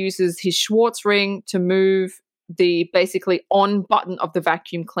Star uses his Schwartz ring to move the basically on button of the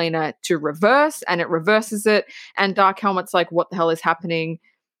vacuum cleaner to reverse, and it reverses it. And Dark Helmet's like, what the hell is happening?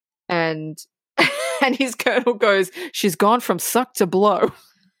 And his colonel goes, she's gone from suck to blow.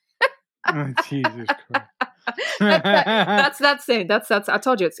 Oh, Jesus Christ. That's that scene. That's I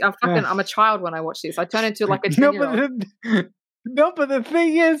told you, I'm a child when I watch this. I turn into like a 10-year-old. But the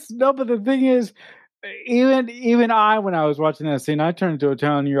thing is, even I, when I was watching that scene, I turned into a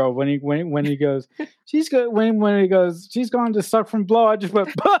 10-year-old when he goes, she's good. When he goes, she's going to suck from blow. I just went,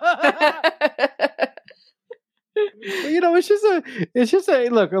 it's just a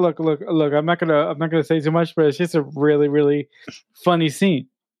look. I'm not gonna say too much, but it's just a really, really funny scene.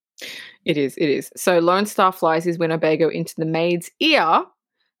 It is. So Lone Star flies his Winnebago into the maid's ear,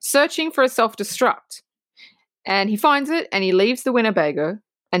 searching for a self-destruct, and he finds it, and he leaves the Winnebago.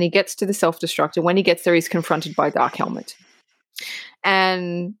 And he gets to the self-destruct, and when he gets there, he's confronted by Dark Helmet.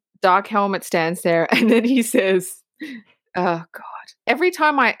 And Dark Helmet stands there, and then he says, oh, God. Every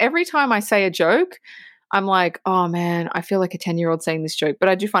time I say a joke, I'm like, oh, man, I feel like a 10-year-old saying this joke. But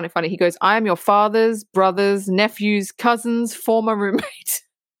I do find it funny. He goes, I am your father's, brother's, nephew's, cousin's former roommate.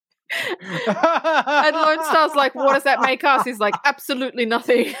 And Lone Star's like, what does that make us? He's like, absolutely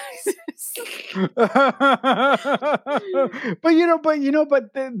nothing. But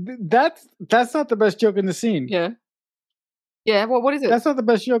that's not the best joke in the scene. Yeah. Well, what is it? That's not the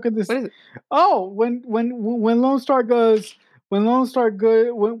best joke in this. What is it? Oh, when Lone Star goes, I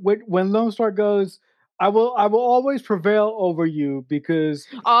will always prevail over you because.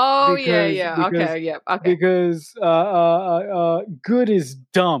 Oh, yeah. Okay. Because good is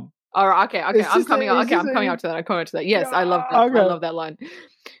dumb. All right, okay. I'm coming up to that. Yes, I love that. Okay. I love that line.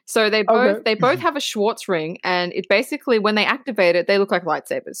 So they both have a Schwartz ring, and it basically, when they activate it, they look like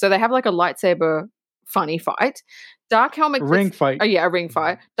lightsabers. So they have like a lightsaber funny fight. Dark Helmet ring fight. Oh yeah, a ring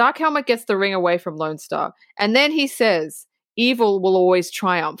fight. Dark Helmet gets the ring away from Lone Star, and then he says, "Evil will always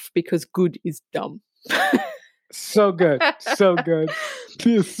triumph because good is dumb." So good. So good.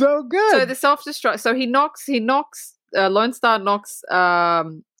 So the self-destruct. So he knocks. Lone Star knocks.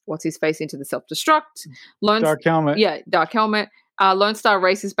 What's his face into the self-destruct. Dark Helmet. Yeah, Dark Helmet. Lone Star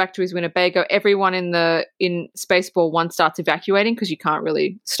races back to his Winnebago. Everyone in Spaceball 1 starts evacuating because you can't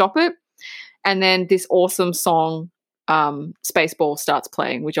really stop it. And then this awesome song, Spaceball, starts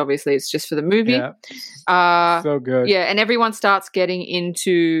playing, which obviously is just for the movie. Yeah. So good. Yeah, and everyone starts getting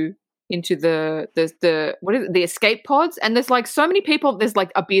into the what is it, the escape pods, and there's like so many people. There's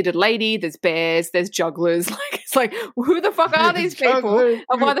like a bearded lady, there's bears, there's jugglers, like It's like, who the fuck are these people?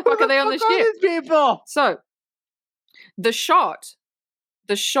 And why the fuck are they on the ship? These people? So the shot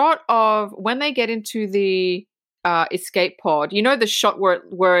of when they get into the escape pod, you know, the shot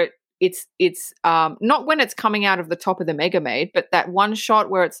where it's not when it's coming out of the top of the Mega Maid, but that one shot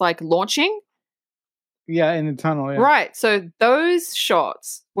where it's like launching. Yeah, in the tunnel. Yeah. Right. So those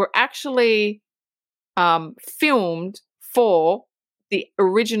shots were actually filmed for the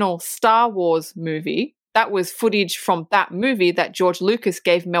original Star Wars movie. That was footage from that movie that George Lucas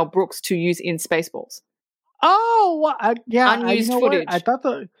gave Mel Brooks to use in Spaceballs. Oh, yeah. Unused footage. I thought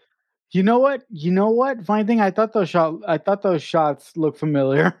You know what? Funny thing, I thought those shots looked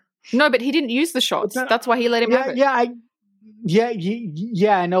familiar. No, but he didn't use the shots. That's why he let him have it.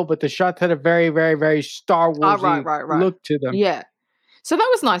 I know, but the shots had a very, very, very Star Wars look to them. Yeah. So that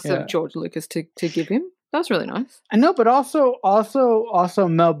was nice of George Lucas to give him. That was really nice. I know, but also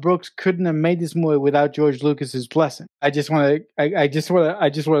Mel Brooks couldn't have made this movie without George Lucas's blessing. I just want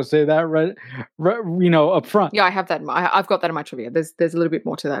to say that right, up front. Yeah, I have that. I've got that in my trivia. There's a little bit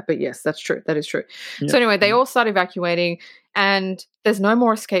more to that, but yes, that's true. That is true. Yeah. So anyway, they all start evacuating, and there's no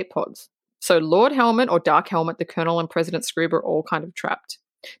more escape pods. So Lord Helmet or Dark Helmet, the Colonel, and President Scrooge are all kind of trapped.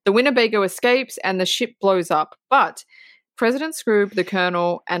 The Winnebago escapes, and the ship blows up, but President Scrooge, the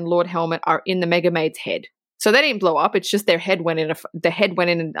Colonel, and Lord Helmet are in the Mega Maid's head. So they didn't blow up. It's just their head went in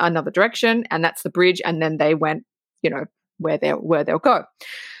another direction, and that's the bridge. And then they went, where they'll go.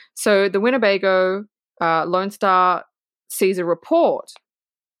 So the Winnebago, Lone Star sees a report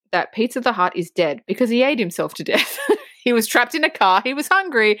that Pizza the Hutt is dead because he ate himself to death. He was trapped in a car. He was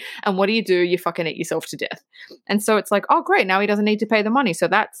hungry. And what do? You fucking eat yourself to death. And so it's like, oh, great. Now he doesn't need to pay the money. So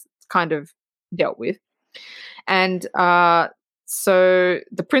that's kind of dealt with. And so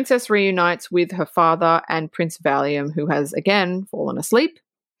the princess reunites with her father and Prince Valium, who has, again, fallen asleep.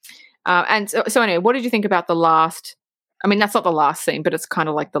 And so anyway, what did you think about the last? I mean, that's not the last scene, but it's kind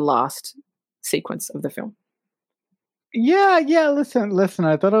of like the last sequence of the film. Yeah. Listen.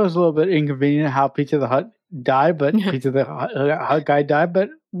 I thought it was a little bit inconvenient how Pizza the Hutt died, but Pizza the Hutt guy died, but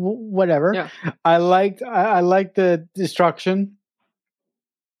whatever. Yeah. I liked the destruction.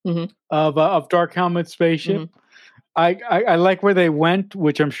 Mm-hmm. Of Dark Helmet's spaceship. Mm-hmm. I like where they went,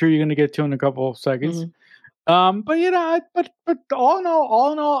 which I'm sure you're going to get to in a couple of seconds. Mm-hmm. But all in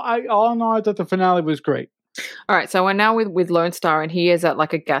all, I thought the finale was great. All right, so we're now with Lone Star, and he is at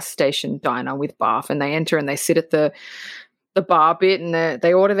like a gas station diner with Barf, and they enter and they sit at the bar bit, and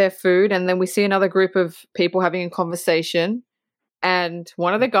they order their food, and then we see another group of people having a conversation, and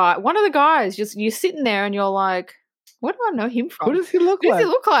one of the guys, just you're sitting there, and you're like, where do I know him from? Who does he look like?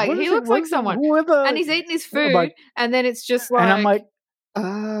 He looks like someone. And he's eating his food, and then it's just like... And I'm like...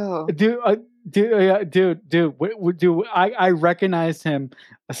 Oh. Dude, I recognized him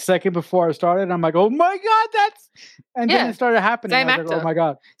a second before I started. I'm like, oh my God, that's... And then it started happening. Same actor. Like, oh my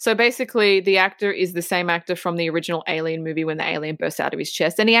God. So basically, the actor is the same actor from the original Alien movie when the alien burst out of his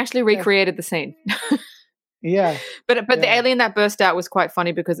chest, and he actually recreated the scene. Yeah. But the alien that burst out was quite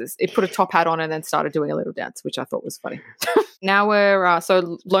funny because it put a top hat on and then started doing a little dance, which I thought was funny. Now we're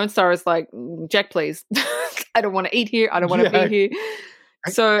so Lone Star is like, Jack, please. I don't want to eat here. I don't want to be here.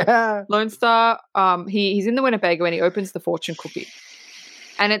 So Lone Star, he's in the Winnebago and he opens the fortune cookie.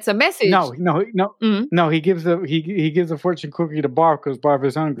 And it's a message. No. He gives the fortune cookie to Barf because Barf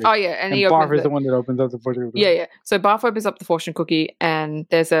is hungry. Oh yeah, and Barf is the one that opens up the fortune cookie. Yeah. So Barf opens up the fortune cookie, and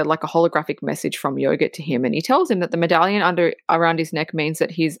there's a holographic message from Yogurt to him, and he tells him that the medallion around his neck means that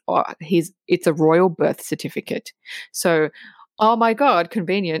it's a royal birth certificate. So, oh my God,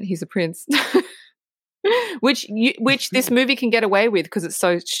 convenient. He's a prince, which this movie can get away with because it's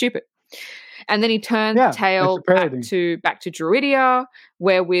so stupid. And then he turns tail back to Druidia,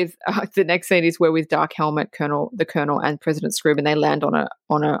 where with the next scene is where with Dark Helmet, the Colonel, and President Scrooge, and they land on a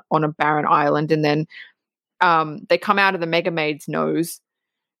barren island, and then they come out of the Mega Maid's nose,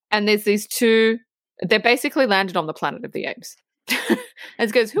 and there's these two. They're basically landed on the Planet of the Apes. And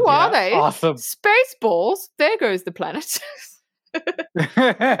it goes, who are they? Awesome. Spaceballs. There goes the planet.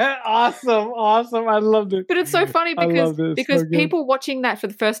 Awesome. I loved it. But it's so funny because people watching that for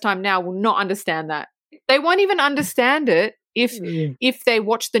the first time now will not understand that. They won't even understand it if they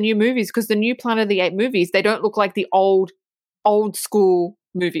watch the new movies, because the new Planet of the Apes movies, they don't look like the old school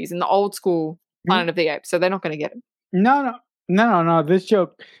movies and the old school Planet of the Apes, so they're not going to get it. No. This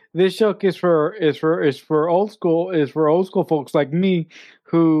joke is for old school folks like me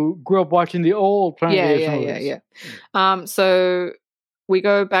who grew up watching the old Planet of the Apes movies. So we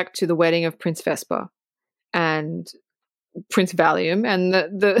go back to the wedding of Prince Vesper, and Prince Valium, and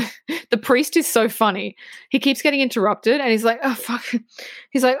the priest is so funny. He keeps getting interrupted, and he's like, "Oh fuck!"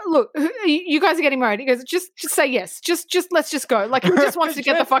 He's like, "Look, you guys are getting married." He goes, "Just say yes. Just let's just go." Like, he just wants to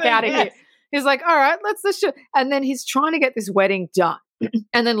get the fuck out of here. He's like, "All right, let's just." And then he's trying to get this wedding done,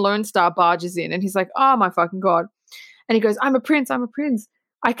 and then Lone Star barges in, and he's like, "Oh my fucking god!" And he goes, I'm a prince.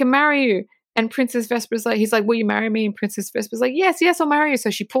 I can marry you." And Princess Vesper's like, he's like, "Will you marry me?" And Princess Vesper's like, yes, I'll marry you. So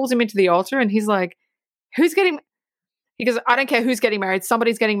she pulls him into the altar, and he's like, "Who's getting?" He goes, "I don't care who's getting married.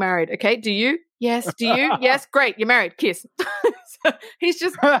 Somebody's getting married. Okay. Do you? Yes. Do you? Yes. Great. You're married. Kiss." So he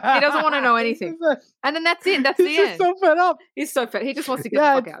doesn't want to know anything. And then that's it. That's the end. He's so fed up. He's so fed. He just wants to get the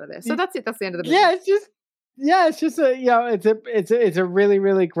fuck out of there. So that's it. That's the end of the movie. It's just it's a really,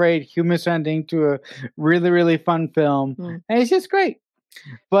 really great humorous ending to a really, really fun film. And it's just great.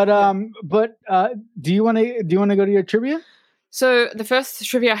 But do you want to go to your trivia? So the first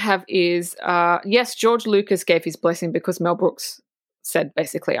trivia I have is, yes, George Lucas gave his blessing because Mel Brooks said,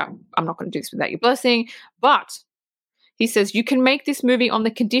 basically, I'm not going to do this without your blessing. But he says, you can make this movie on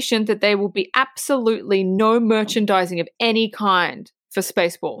the condition that there will be absolutely no merchandising of any kind for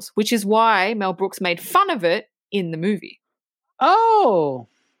Spaceballs, which is why Mel Brooks made fun of it in the movie. Oh,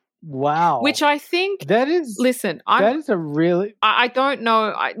 wow. Which I think that is a really, I don't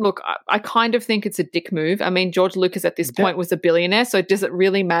know. I kind of think it's a dick move. I mean, George Lucas at this point was a billionaire. So does it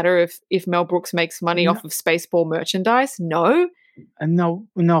really matter if Mel Brooks makes money off of Spaceball merchandise? No. No,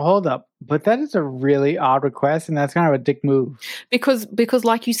 hold up. But that is a really odd request, and that's kind of a dick move. Because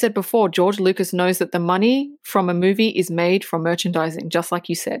like you said before, George Lucas knows that the money from a movie is made from merchandising, just like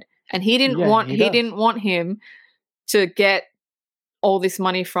you said. And he didn't want him to get all this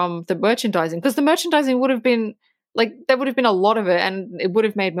money from the merchandising, because the merchandising would have been there would have been a lot of it, and it would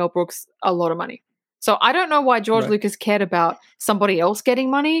have made Mel Brooks a lot of money. So I don't know why George Lucas cared about somebody else getting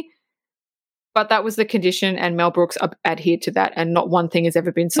money, but that was the condition, and Mel Brooks adhered to that, and not one thing has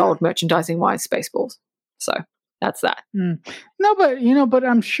ever been sold merchandising wise Spaceballs. So that's that. No, but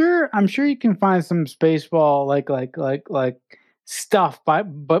I'm sure you can find some Spaceball like stuff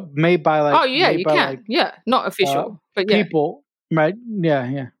made by you can. Not official, but people. Right.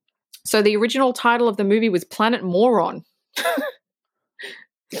 Yeah. So the original title of the movie was Planet Moron.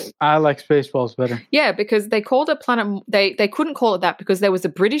 I like Spaceballs better. Yeah, because they called it Planet. They couldn't call it that because there was a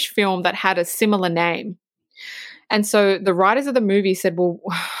British film that had a similar name, and so the writers of the movie said, "Well,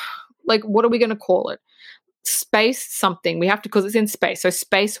 what are we going to call it? Space something. We have to, because it's in space. So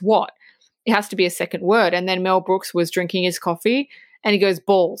space what? It has to be a second word." And then Mel Brooks was drinking his coffee, and he goes,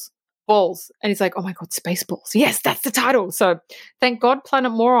 "Balls." And he's like, "Oh my God, Spaceballs. Yes, that's the title." So thank God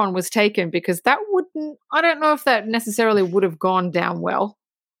Planet Moron was taken, because I don't know if that necessarily would have gone down well.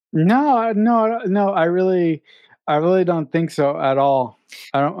 No, I really don't think so at all.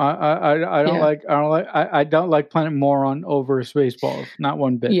 I don't like Planet Moron over Spaceballs, not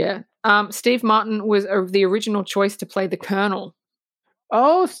one bit. Yeah. Steve Martin was the original choice to play the Colonel.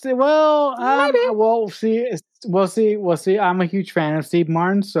 Oh, well, maybe. We'll see. I'm a huge fan of Steve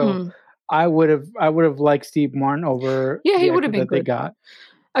Martin, so I would have liked Steve Martin over. Yeah, he would have been good. They got.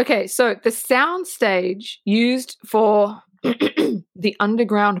 Okay, so the sound stage used for the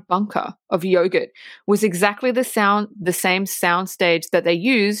underground bunker of Yogurt was exactly the same sound stage that they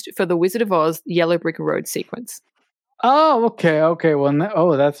used for the Wizard of Oz Yellow Brick Road sequence. Oh, okay.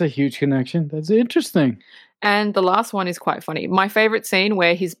 Well, that's a huge connection. That's interesting. And the last one is quite funny. My favorite scene,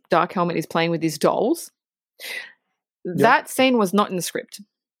 where his Dark Helmet is playing with his dolls. Yep. That scene was not in the script.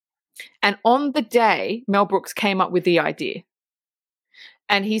 And on the day, Mel Brooks came up with the idea.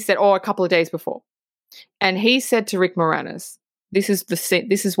 And he said, a couple of days before. And he said to Rick Moranis, this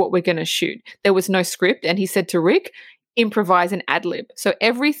is what we're going to shoot. There was no script. And he said to Rick, improvise and ad-lib. So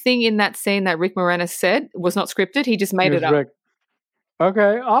everything in that scene that Rick Moranis said was not scripted. He just made it up. Rick.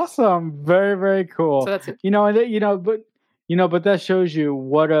 Okay, awesome. Very, very cool. So that's it. But that shows you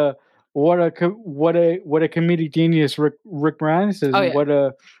what a comedic genius Rick Moranis is. Oh,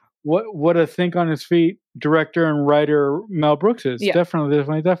 yeah. What a think on his feet director and writer Mel Brooks is. Yeah. Definitely. Yep.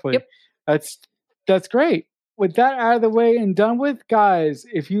 That's great. With that out of the way and done with, guys,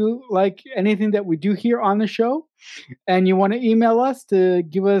 if you like anything that we do here on the show and you want to email us to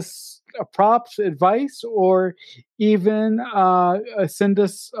give us props, advice, or even send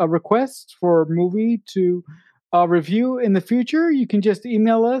us a request for a movie to review in the future, you can just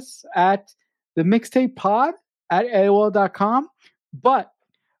email us at themixtapepod@aol.com. But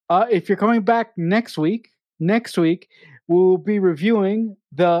if you're coming back next week, we'll be reviewing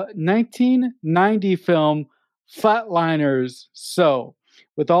the 1990 film Flatliners. So,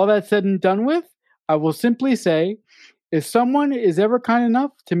 with all that said and done with, I will simply say, if someone is ever kind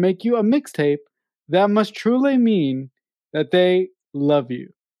enough to make you a mixtape, that must truly mean that they love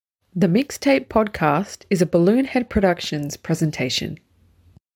you. The Mixtape Podcast is a Balloonhead Productions presentation.